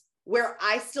cleanse where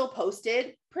I still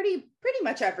posted pretty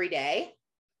much every day,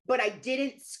 but I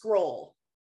didn't scroll.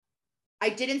 I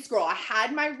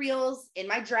had my reels in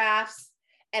my drafts,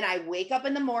 and I wake up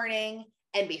in the morning,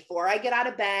 and before I get out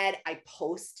of bed, I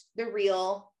post the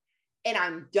reel, and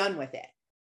I'm done with it.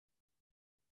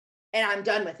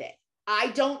 I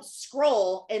don't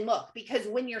scroll and look, because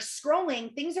when you're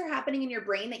scrolling, things are happening in your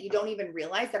brain that you don't even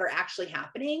realize that are actually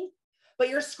happening. But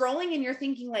you're scrolling and you're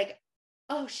thinking like,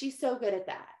 oh, she's so good at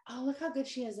that. Oh, look how good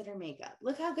she is at her makeup.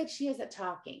 Look how good she is at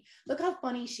talking. Look how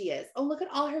funny she is. Oh, look at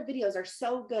all her videos are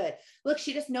so good. Look,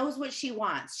 she just knows what she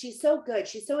wants. She's so good.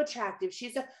 She's so attractive.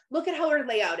 Look at how her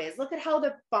layout is. Look at how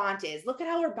the font is. Look at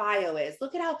how her bio is.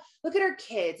 Look at her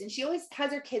kids. And she always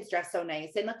has her kids dressed so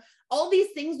nice. And all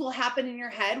these things will happen in your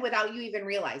head without you even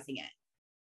realizing it.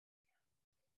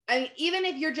 I mean, even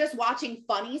if you're just watching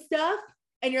funny stuff,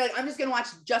 and you're like, I'm just going to watch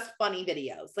just funny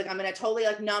videos. Like, I'm going to totally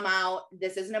like numb out.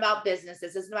 This isn't about business.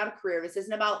 This isn't about a career. This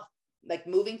isn't about like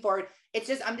moving forward.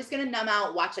 I'm just going to numb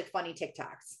out, watch like funny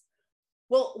TikToks.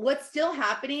 Well, what's still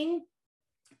happening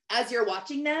as you're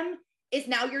watching them is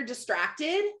now you're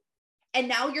distracted, and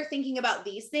now you're thinking about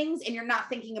these things, and you're not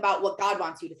thinking about what God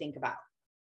wants you to think about.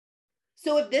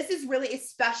 So if this is really,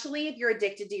 especially if you're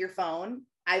addicted to your phone,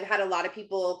 I've had a lot of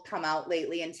people come out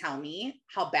lately and tell me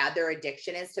how bad their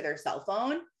addiction is to their cell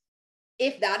phone.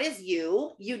 If that is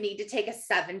you, you need to take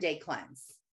a 7-day cleanse.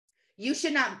 You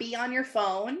should not be on your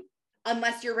phone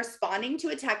unless you're responding to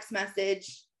a text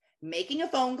message, making a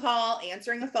phone call,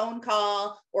 answering a phone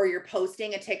call, or you're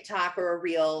posting a TikTok or a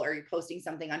reel, or you're posting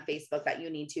something on Facebook that you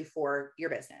need to for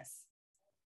your business.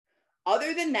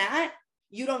 Other than that,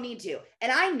 you don't need to.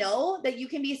 And I know that you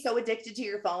can be so addicted to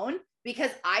your phone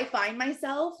because I find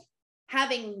myself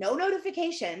having no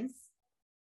notifications,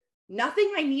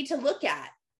 nothing I need to look at,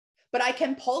 but I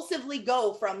compulsively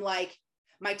go from like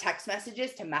my text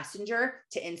messages to Messenger,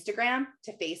 to Instagram,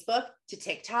 to Facebook, to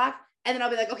TikTok. And then I'll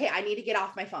be like, okay, I need to get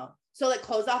off my phone. So like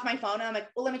close off my phone and I'm like,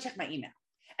 well, let me check my email.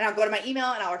 And I'll go to my email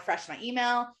and I'll refresh my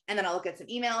email. And then I'll look at some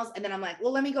emails. And then I'm like,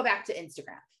 well, let me go back to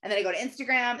Instagram. And then I go to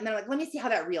Instagram and then I'm like, let me see how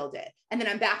that reel did. And then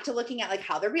I'm back to looking at like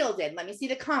how the reel did. Let me see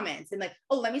the comments and like,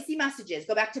 oh, let me see messages,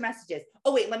 go back to messages.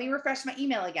 Oh, wait, let me refresh my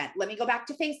email again. Let me go back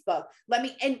to Facebook.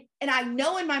 And I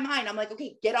know in my mind, I'm like,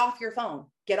 okay, get off your phone.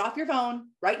 Get off your phone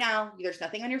right now. There's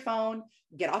nothing on your phone.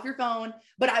 Get off your phone.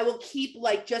 But I will keep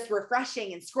like just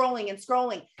refreshing and scrolling and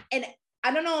scrolling. And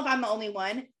I don't know if I'm the only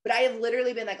one, but I have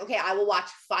literally been like, okay, I will watch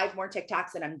 5 more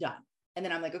TikToks and I'm done. And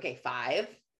then I'm like, okay, 5,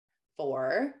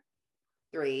 4,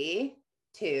 3,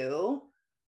 2.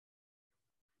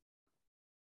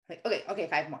 Like, okay,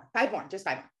 5 more, just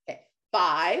 5 more. Okay,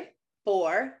 5,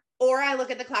 4. Or I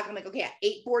look at the clock. I'm like, okay, at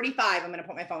 8:45, I'm going to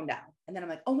put my phone down. And then I'm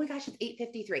like, oh my gosh, it's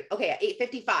 8:53. Okay, at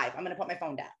 8:55, I'm going to put my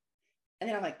phone down. And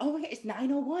then I'm like, oh my God, it's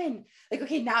 9:01. Like,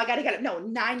 okay, now I got to get up. No,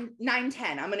 9:10.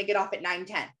 I'm going to get off at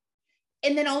 9:10.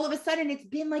 And then all of a sudden it's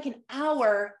been like an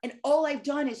hour and all I've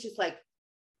done is just like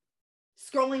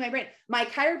scrolling my brain. My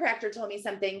chiropractor told me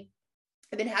something.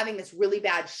 I've been having this really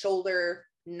bad shoulder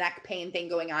neck pain thing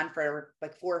going on for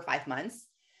like 4 or 5 months.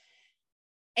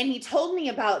 And he told me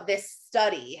about this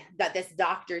study that this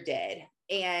doctor did.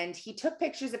 And he took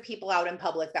pictures of people out in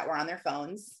public that were on their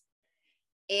phones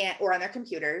or on their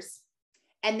computers.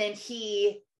 And then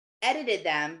he edited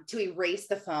them to erase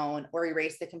the phone or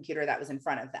erase the computer that was in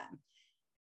front of them.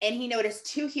 And he noticed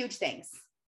 2 huge things.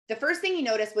 The first thing he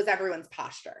noticed was everyone's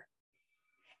posture.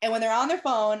 And when they're on their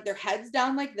phone, their head's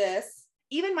down like this.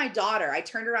 Even my daughter, I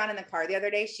turned around in the car the other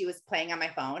day. She was playing on my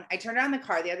phone. I turned around in the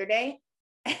car the other day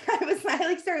and I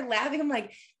like started laughing. I'm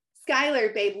like,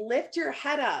 Skylar, babe, lift your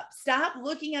head up. Stop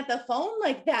looking at the phone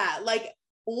like that. Like,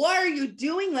 what are you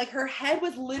doing? Like her head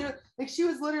was literally, like she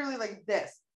was literally like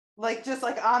this, like just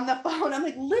like on the phone. I'm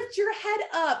like, lift your head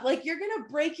up. Like you're going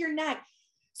to break your neck.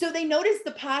 So they noticed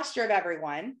the posture of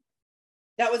everyone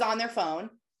that was on their phone,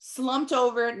 slumped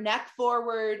over, neck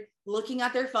forward, looking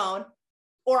at their phone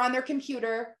or on their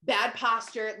computer, bad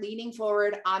posture, leaning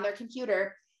forward on their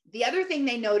computer. The other thing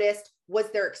they noticed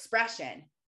was their expression.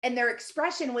 And their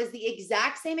expression was the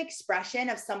exact same expression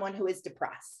of someone who is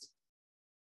depressed.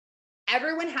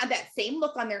 Everyone had that same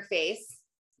look on their face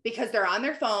because they're on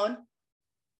their phone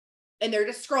and they're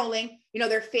just scrolling. You know,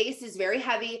 their face is very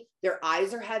heavy. Their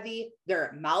eyes are heavy.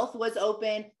 Their mouth was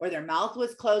open or their mouth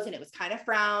was closed and it was kind of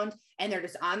frowned. And they're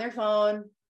just on their phone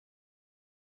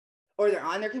or they're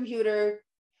on their computer.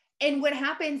 And what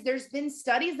happens, there's been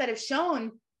studies that have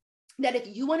shown that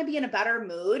if you want to be in a better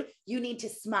mood, you need to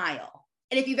smile.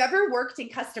 And if you've ever worked in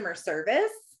customer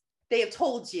service, they have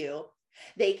told you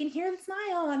they can hear the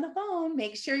smile on the phone.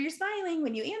 Make sure you're smiling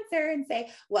when you answer and say,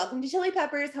 welcome to Chili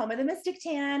Peppers, home of the Mystic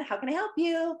Tan. How can I help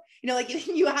you? You know, like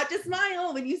you have to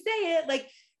smile when you say it. Like,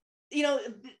 you know,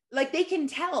 like they can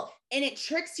tell and it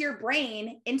tricks your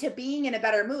brain into being in a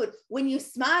better mood. When you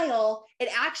smile, it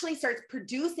actually starts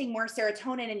producing more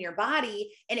serotonin in your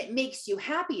body and it makes you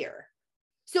happier.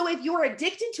 So if you're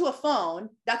addicted to a phone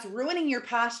that's ruining your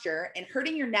posture and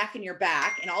hurting your neck and your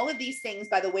back and all of these things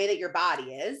by the way that your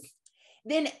body is,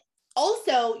 then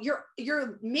also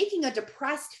you're making a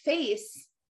depressed face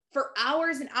for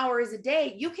hours and hours a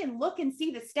day. You can look and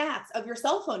see the stats of your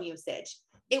cell phone usage.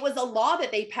 It was a law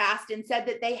that they passed and said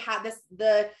that they had this,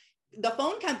 the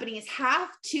phone companies have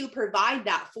to provide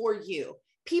that for you.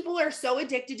 People are so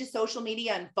addicted to social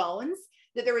media and phones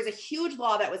that there was a huge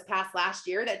law that was passed last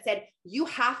year that said you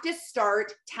have to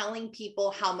start telling people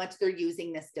how much they're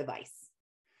using this device.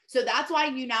 So that's why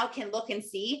you now can look and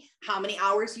see how many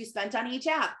hours you spent on each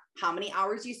app, how many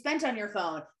hours you spent on your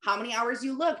phone, how many hours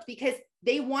you looked, because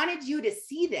they wanted you to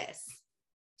see this.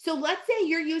 So let's say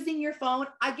you're using your phone.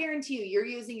 I guarantee you, you're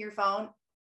using your phone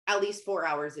at least 4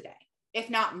 hours a day, if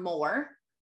not more.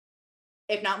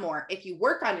 If not more, if you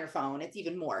work on your phone, it's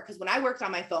even more. Because when I worked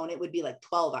on my phone, it would be like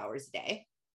 12 hours a day.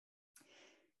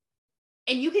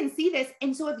 And you can see this.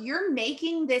 And so if you're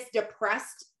making this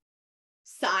depressed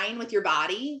sign with your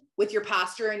body, with your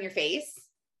posture and your face,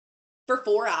 for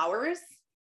 4 hours,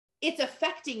 it's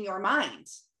affecting your mind.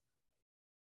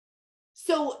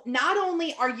 So not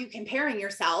only are you comparing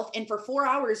yourself, and for 4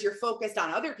 hours, you're focused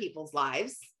on other people's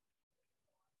lives,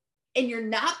 and you're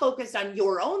not focused on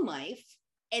your own life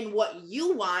and what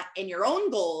you want and your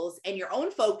own goals and your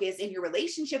own focus and your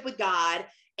relationship with God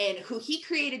and who he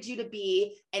created you to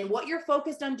be and what you're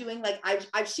focused on doing. Like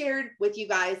I've shared with you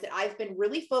guys that I've been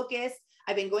really focused.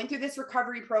 I've been going through this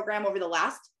recovery program over the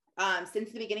last,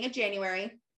 since the beginning of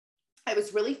January. I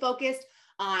was really focused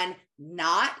on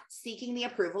not seeking the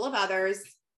approval of others,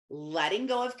 letting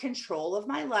go of control of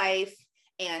my life,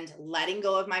 and letting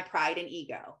go of my pride and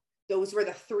ego. Those were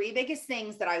the 3 biggest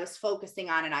things that I was focusing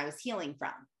on and I was healing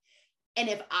from. And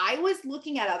if I was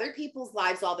looking at other people's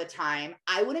lives all the time,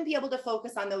 I wouldn't be able to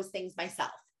focus on those things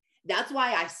myself. That's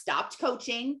why I stopped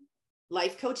coaching,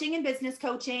 life coaching and business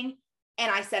coaching.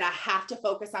 And I said, I have to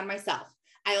focus on myself.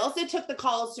 I also took the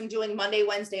calls from doing Monday,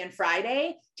 Wednesday, and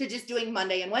Friday to just doing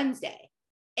Monday and Wednesday.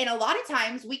 And a lot of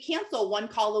times we cancel 1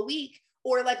 call a week,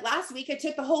 or like last week, I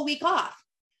took the whole week off.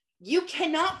 You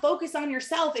cannot focus on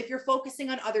yourself if you're focusing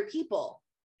on other people.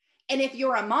 And if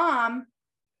you're a mom,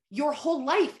 your whole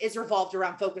life is revolved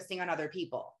around focusing on other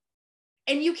people.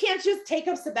 And you can't just take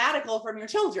a sabbatical from your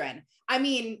children. I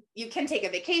mean, you can take a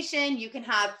vacation, you can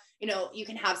have, you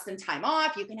can have some time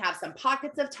off, you can have some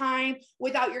pockets of time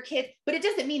without your kids, but it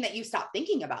doesn't mean that you stop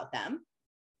thinking about them.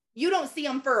 You don't see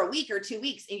them for a week or 2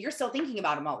 weeks and you're still thinking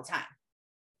about them all the time.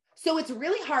 So it's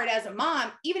really hard as a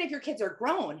mom, even if your kids are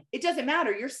grown, it doesn't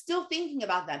matter. You're still thinking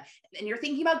about them and you're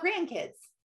thinking about grandkids.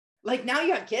 Like now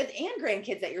you have kids and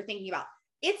grandkids that you're thinking about.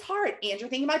 It's hard. And you're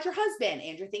thinking about your husband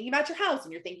and you're thinking about your house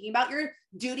and you're thinking about your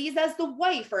duties as the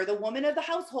wife or the woman of the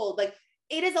household. Like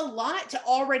it is a lot to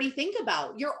already think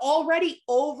about. You're already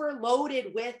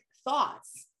overloaded with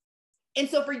thoughts. And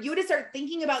so for you to start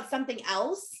thinking about something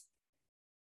else,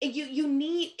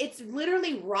 it's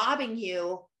literally robbing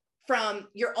you from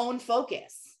your own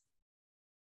focus.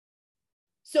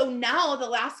 So now the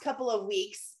last couple of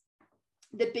weeks,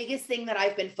 the biggest thing that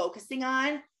I've been focusing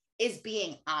on is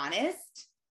being honest,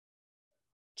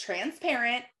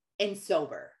 transparent, and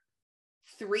sober.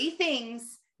 3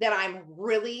 things that I'm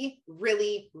really,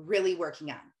 really, really working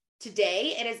on.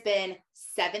 Today, it has been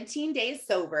 17 days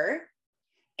sober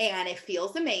and it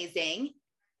feels amazing.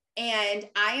 And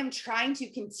I am trying to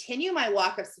continue my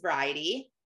walk of sobriety.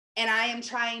 And I am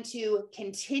trying to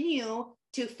continue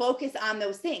to focus on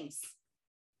those things.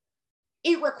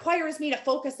 It requires me to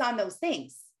focus on those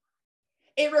things.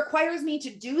 It requires me to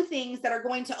do things that are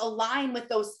going to align with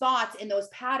those thoughts and those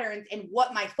patterns and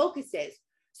what my focus is.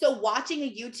 So watching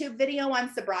a YouTube video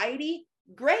on sobriety,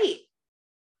 great.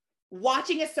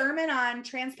 Watching a sermon on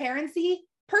transparency,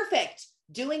 perfect.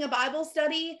 Doing a Bible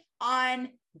study on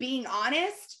being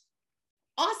honest,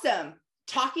 awesome.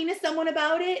 Talking to someone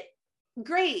about it,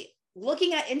 great.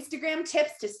 Looking at Instagram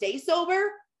tips to stay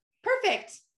sober,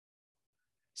 perfect.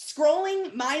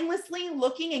 Scrolling mindlessly,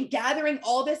 looking and gathering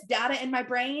all this data in my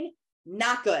brain,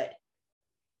 not good.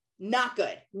 Not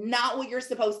good. Not what you're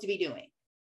supposed to be doing.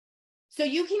 So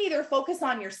you can either focus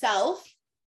on yourself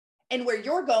and where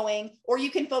you're going, or you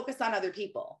can focus on other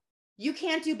people. You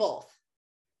can't do both.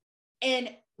 And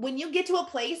when you get to a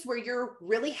place where you're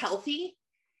really healthy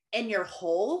and you're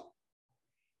whole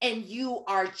and you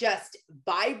are just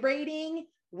vibrating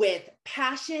with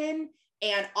passion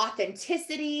and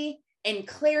authenticity and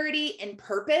clarity and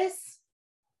purpose,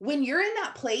 when you're in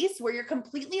that place where you're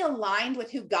completely aligned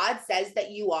with who God says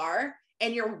that you are,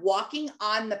 and you're walking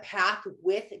on the path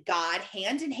with God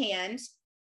hand in hand,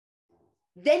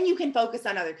 then you can focus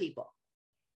on other people.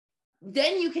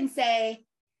 Then you can say,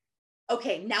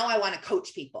 okay, now I want to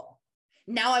coach people.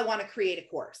 Now I want to create a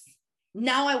course.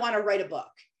 Now I want to write a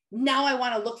book. Now I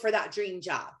want to look for that dream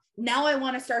job. Now I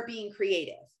want to start being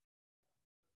creative.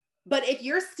 But if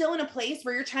you're still in a place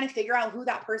where you're trying to figure out who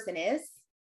that person is,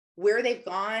 where they've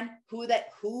gone, who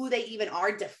they even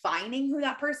are, defining who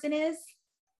that person is,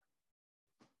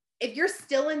 if you're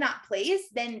still in that place,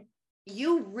 then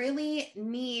you really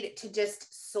need to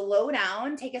just slow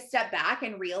down, take a step back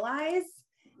and realize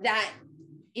that,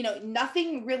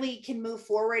 nothing really can move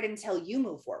forward until you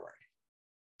move forward.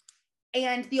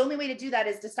 And the only way to do that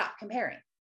is to stop comparing,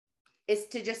 is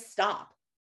to just stop.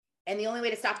 And the only way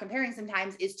to stop comparing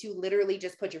sometimes is to literally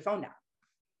just put your phone down.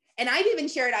 And I've even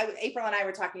shared, April and I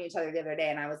were talking to each other the other day,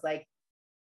 and I was like,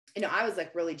 I was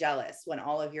like really jealous when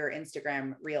all of your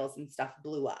Instagram reels and stuff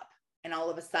blew up. And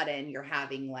all of a sudden you're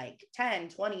having like 10,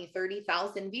 20,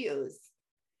 30,000 views.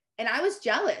 And I was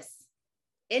jealous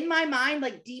in my mind,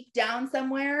 like deep down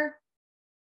somewhere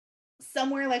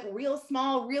like real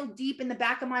small, real deep in the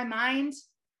back of my mind.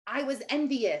 I was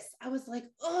envious. I was like,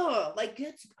 oh, like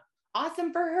it's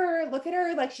awesome for her. Look at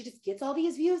her. Like she just gets all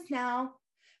these views now.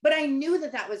 But I knew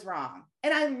that that was wrong.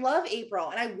 And I love April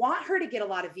and I want her to get a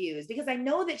lot of views because I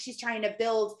know that she's trying to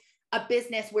build a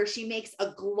business where she makes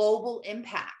a global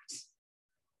impact.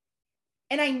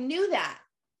 And I knew that,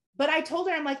 but I told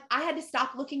her, I'm like, I had to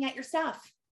stop looking at your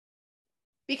stuff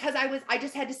because I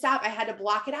just had to stop. I had to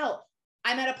block it out.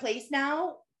 I'm at a place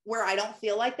now where I don't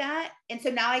feel like that. And so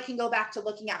now I can go back to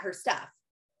looking at her stuff.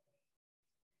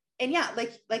 And yeah,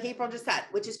 like April just said,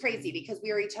 which is crazy because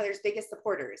we are each other's biggest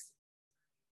supporters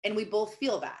and we both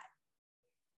feel that.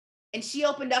 And she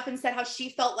opened up and said how she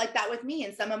felt like that with me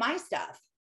and some of my stuff.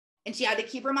 And she had to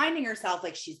keep reminding herself,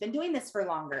 like, she's been doing this for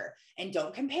longer and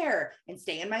don't compare and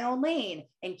stay in my own lane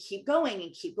and keep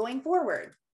going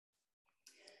forward.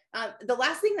 The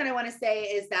last thing that I want to say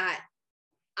is that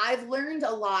I've learned a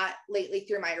lot lately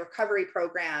through my recovery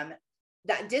program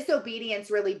that disobedience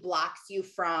really blocks you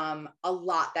from a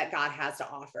lot that God has to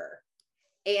offer.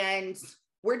 And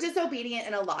we're disobedient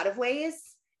in a lot of ways.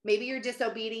 Maybe you're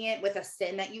disobedient with a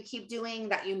sin that you keep doing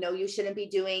that you know you shouldn't be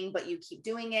doing, but you keep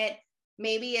doing it.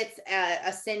 Maybe it's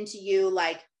a sin to you,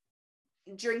 like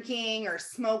drinking or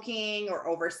smoking or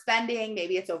overspending.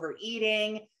 Maybe it's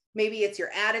overeating. Maybe it's your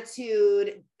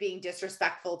attitude, being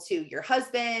disrespectful to your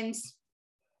husband,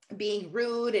 being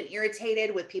rude and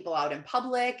irritated with people out in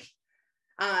public.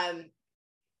 And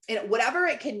whatever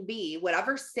it can be,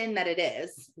 whatever sin that it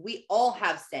is, we all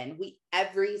have sin.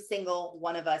 Every single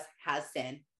one of us has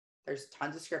sin. There's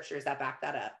tons of scriptures that back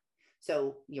that up.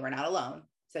 So you are not alone.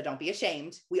 So don't be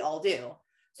ashamed. We all do.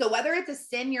 So whether it's a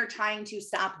sin you're trying to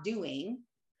stop doing,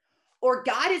 or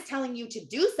God is telling you to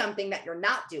do something that you're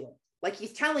not doing, like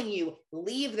he's telling you,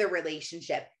 leave the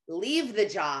relationship, leave the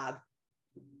job,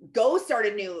 go start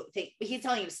a new thing. He's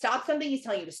telling you to stop something. He's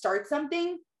telling you to start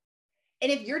something.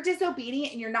 And if you're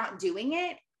disobedient and you're not doing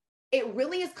it, it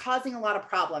really is causing a lot of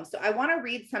problems. So I want to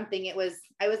read something. I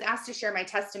was asked to share my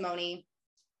testimony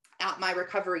at my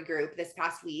recovery group this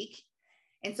past week.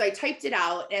 And so I typed it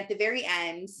out. And at the very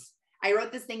end, I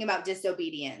wrote this thing about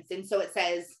disobedience. And so it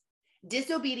says,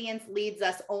 disobedience leads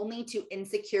us only to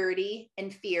insecurity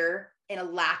and fear and a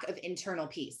lack of internal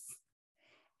peace.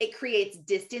 It creates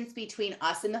distance between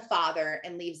us and the Father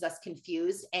and leaves us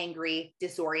confused, angry,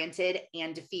 disoriented,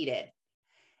 and defeated.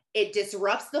 It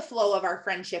disrupts the flow of our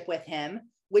friendship with him,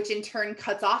 which in turn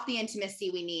cuts off the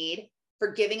intimacy we need for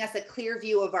giving us a clear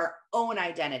view of our own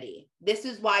identity. This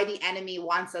is why the enemy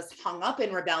wants us hung up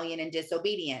in rebellion and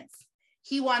disobedience.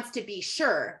 He wants to be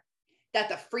sure that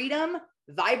the freedom,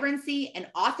 vibrancy, and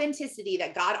authenticity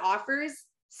that God offers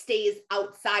stays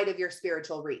outside of your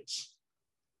spiritual reach.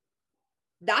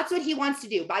 That's what he wants to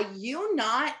do. By you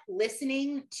not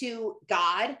listening to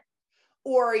God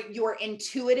or your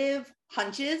intuitive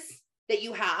hunches that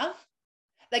you have,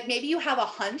 like maybe you have a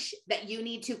hunch that you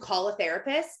need to call a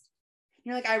therapist.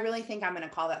 You're like, I really think I'm going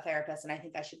to call that therapist and I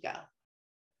think I should go.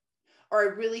 Or I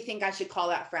really think I should call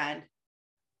that friend.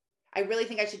 I really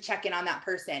think I should check in on that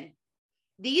person.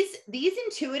 These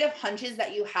intuitive hunches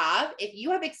that you have, if you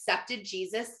have accepted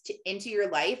Jesus into your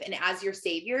life and as your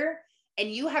savior, and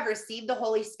you have received the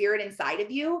Holy Spirit inside of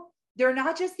you, they're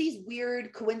not just these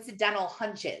weird coincidental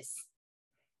hunches.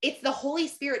 It's the Holy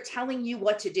Spirit telling you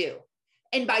what to do.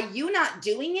 And by you not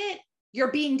doing it,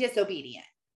 you're being disobedient.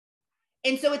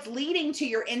 And so it's leading to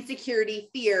your insecurity,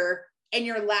 fear, and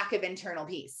your lack of internal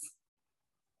peace.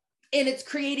 And it's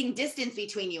creating distance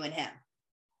between you and him.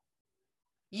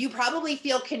 You probably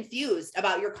feel confused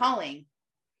about your calling.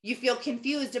 You feel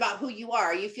confused about who you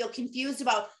are. You feel confused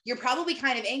about, you're probably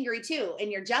kind of angry too,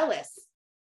 and you're jealous.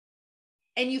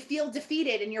 And you feel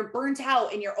defeated and you're burnt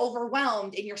out and you're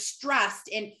overwhelmed and you're stressed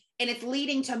and it's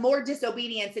leading to more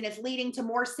disobedience and it's leading to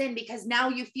more sin because now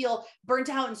you feel burnt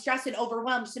out and stressed and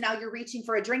overwhelmed. So now you're reaching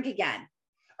for a drink again,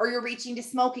 or you're reaching to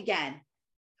smoke again,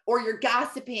 or you're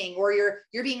gossiping, or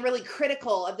you're being really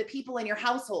critical of the people in your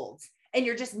households and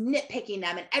you're just nitpicking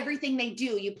them and everything they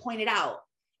do, you point it out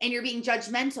and you're being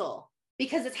judgmental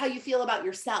because it's how you feel about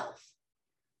yourself.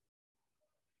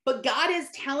 But God is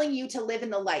telling you to live in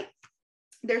the light.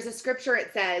 There's a scripture,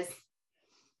 it says,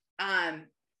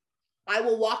 I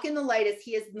will walk in the light as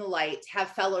he is in the light,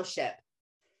 have fellowship,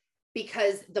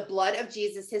 because the blood of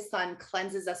Jesus, his son,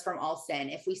 cleanses us from all sin.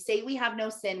 If we say we have no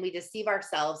sin, we deceive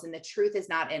ourselves and the truth is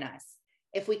not in us.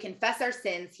 If we confess our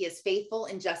sins, he is faithful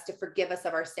and just to forgive us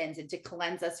of our sins and to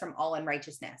cleanse us from all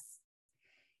unrighteousness.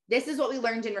 This is what we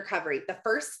learned in recovery. The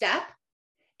first step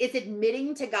is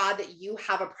admitting to God that you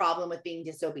have a problem with being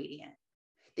disobedient,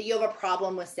 that you have a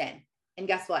problem with sin. And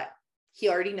guess what? He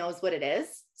already knows what it is.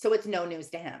 So it's no news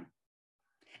to him.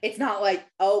 It's not like,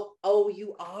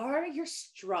 you're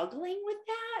struggling with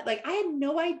that? Like, I had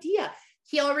no idea.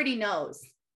 He already knows.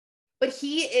 But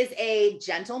he is a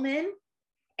gentleman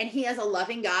and he is a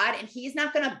loving God, and he's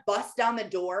not going to bust down the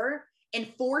door and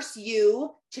force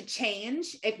you to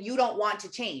change if you don't want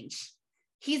to change.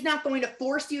 He's not going to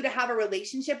force you to have a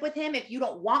relationship with him if you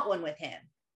don't want one with him.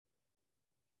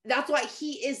 That's why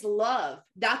he is love.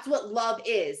 That's what love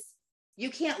is. You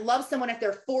can't love someone if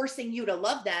they're forcing you to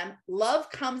love them.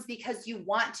 Love comes because you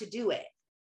want to do it.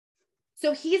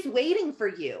 So he's waiting for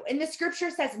you. And the scripture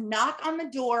says, knock on the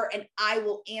door and I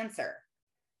will answer.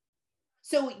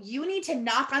 So you need to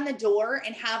knock on the door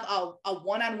and have a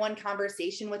one-on-one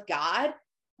conversation with God.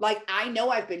 Like, I know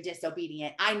I've been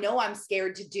disobedient. I know I'm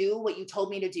scared to do what you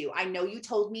told me to do. I know you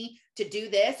told me to do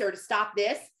this or to stop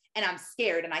this, and I'm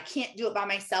scared and I can't do it by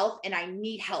myself and I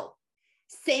need help.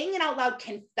 Saying it out loud,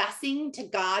 confessing to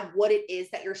God what it is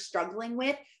that you're struggling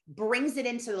with, brings it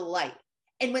into the light.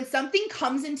 And when something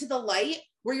comes into the light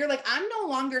where you're like, I'm no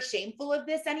longer shameful of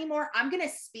this anymore, I'm going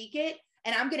to speak it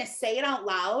and I'm going to say it out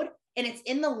loud, and it's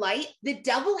in the light, the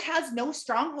devil has no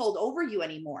stronghold over you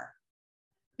anymore,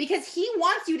 because he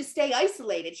wants you to stay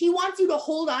isolated. He wants you to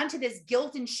hold on to this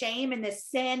guilt and shame and this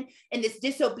sin and this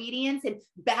disobedience and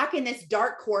back in this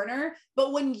dark corner.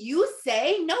 But when you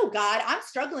say, no, God, I'm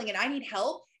struggling and I need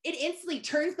help, it instantly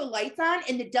turns the lights on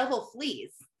and the devil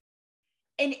flees.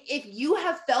 And if you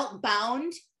have felt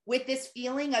bound with this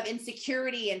feeling of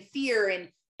insecurity and fear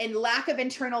and lack of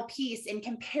internal peace and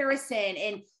comparison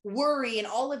and worry and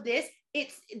all of this,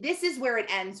 this is where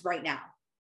it ends right now.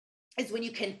 Is when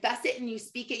you confess it and you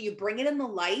speak it, you bring it in the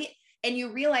light, and you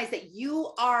realize that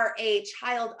you are a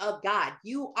child of God.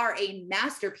 You are a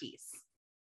masterpiece.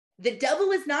 The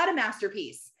devil is not a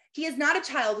masterpiece. He is not a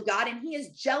child of God, and he is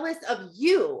jealous of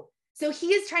you. So he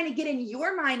is trying to get in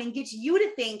your mind and get you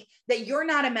to think that you're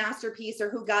not a masterpiece or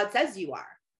who God says you are.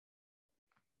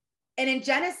 And in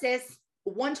Genesis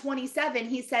 1:27,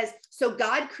 he says, so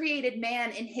God created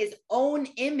man in his own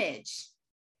image.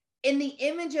 In the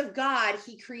image of God,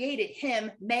 he created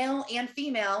him, male and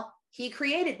female. He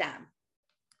created them.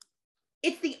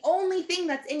 It's the only thing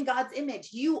that's in God's image.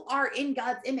 You are in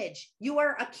God's image. You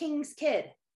are a king's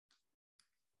kid.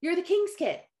 You're the king's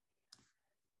kid.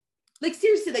 Like,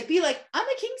 seriously, like, be like, I'm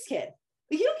a king's kid.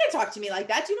 Like, you don't get to talk to me like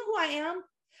that. Do you know who I am?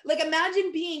 Like,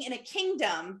 imagine being in a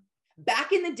kingdom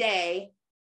back in the day,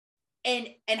 and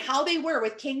how they were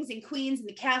with kings and queens and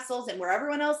the castles and where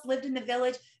everyone else lived in the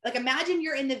village. Like, imagine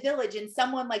you're in the village and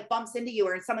someone like bumps into you,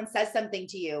 or someone says something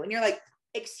to you and you're like,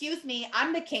 excuse me,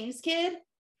 I'm the king's kid.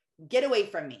 Get away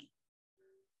from me.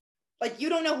 Like, you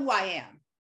don't know who I am.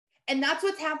 And that's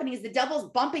what's happening, is the devil's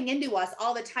bumping into us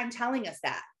all the time, telling us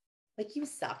that. Like, you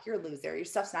suck. You're a loser. Your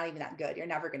stuff's not even that good. You're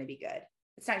never going to be good.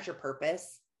 It's not your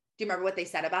purpose. Do you remember what they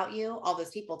said about you? All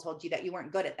those people told you that you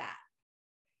weren't good at that.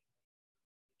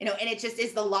 You know, and it just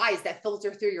is the lies that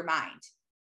filter through your mind.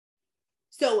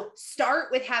 So start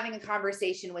with having a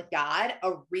conversation with God,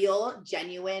 a real,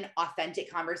 genuine,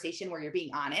 authentic conversation where you're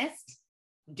being honest.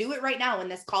 Do it right now. When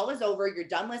this call is over, you're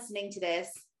done listening to this,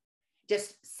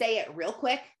 just say it real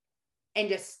quick and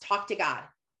just talk to God.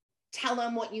 Tell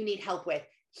him what you need help with.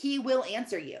 He will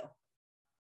answer you.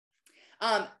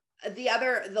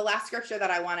 The last scripture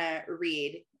that I want to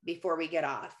read before we get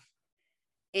off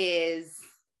is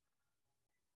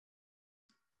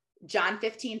John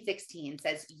 15:16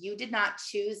 says, you did not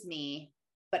choose me,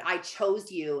 but I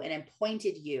chose you and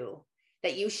appointed you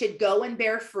that you should go and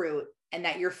bear fruit, and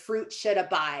that your fruit should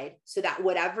abide, so that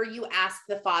whatever you ask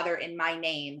the Father in my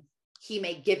name, he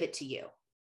may give it to you.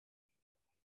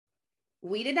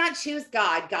 We did not choose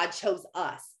God. God chose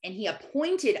us, and he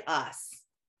appointed us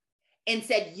and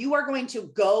said, you are going to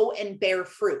go and bear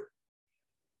fruit.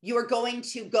 You are going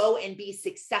to go and be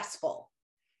successful.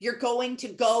 You're going to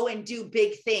go and do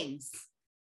big things.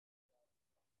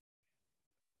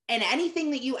 And anything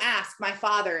that you ask my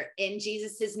Father in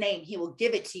Jesus' name, he will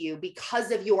give it to you because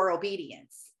of your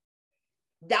obedience.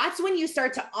 That's when you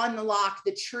start to unlock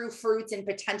the true fruits and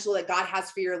potential that God has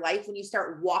for your life, when you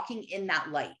start walking in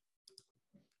that light.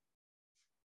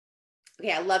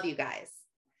 Okay, I love you guys.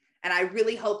 And I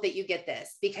really hope that you get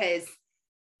this, because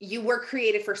you were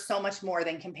created for so much more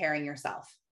than comparing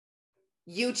yourself.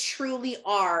 You truly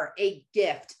are a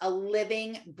gift, a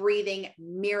living, breathing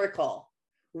miracle.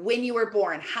 When you were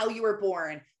born, how you were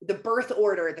born, the birth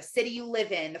order, the city you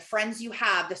live in, the friends you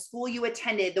have, the school you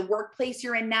attended, the workplace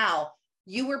you're in now,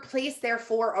 you were placed there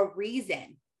for a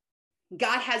reason.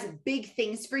 God has big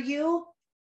things for you,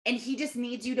 and he just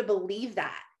needs you to believe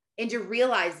that and to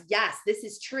realize, yes, this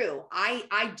is true.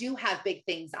 I do have big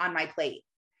things on my plate.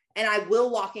 And I will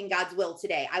walk in God's will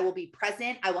today. I will be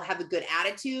present. I will have a good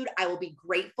attitude. I will be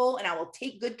grateful, and I will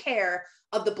take good care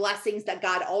of the blessings that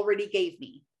God already gave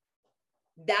me.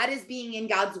 That is being in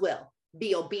God's will.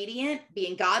 Be obedient, be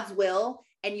in God's will,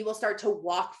 and you will start to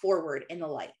walk forward in the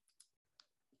light.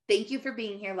 Thank you for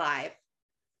being here live.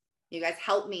 You guys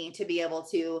helped me to be able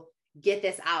to get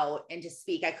this out and to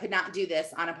speak. I could not do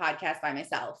this on a podcast by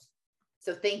myself.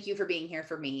 So thank you for being here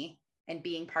for me and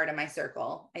being part of my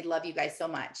circle. I love you guys so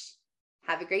much.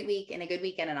 Have a great week and a good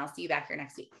weekend, and I'll see you back here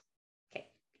next week. Okay.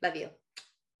 Love you.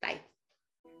 Bye.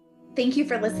 Thank you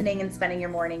for listening and spending your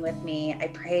morning with me. I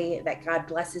pray that God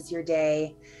blesses your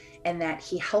day and that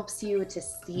He helps you to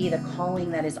see the calling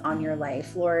that is on your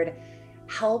life. Lord,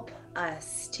 help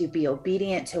us to be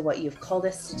obedient to what you've called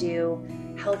us to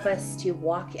do. Help us to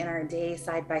walk in our day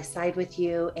side by side with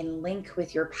you and link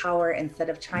with your power instead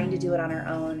of trying to do it on our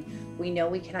own. We know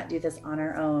we cannot do this on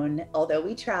our own, although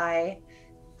we try.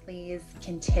 Please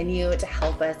continue to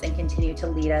help us and continue to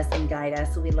lead us and guide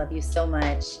us. We love you so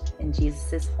much. In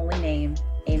Jesus' holy name,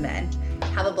 amen.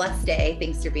 Have a blessed day.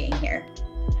 Thanks for being here.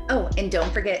 Oh, and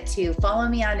don't forget to follow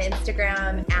me on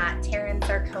Instagram at Taryn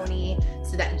Sarconi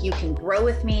so that you can grow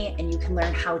with me and you can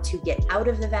learn how to get out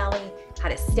of the valley, how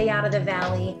to stay out of the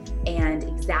valley, and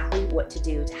exactly what to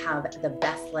do to have the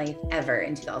best life ever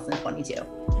in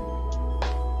 2022.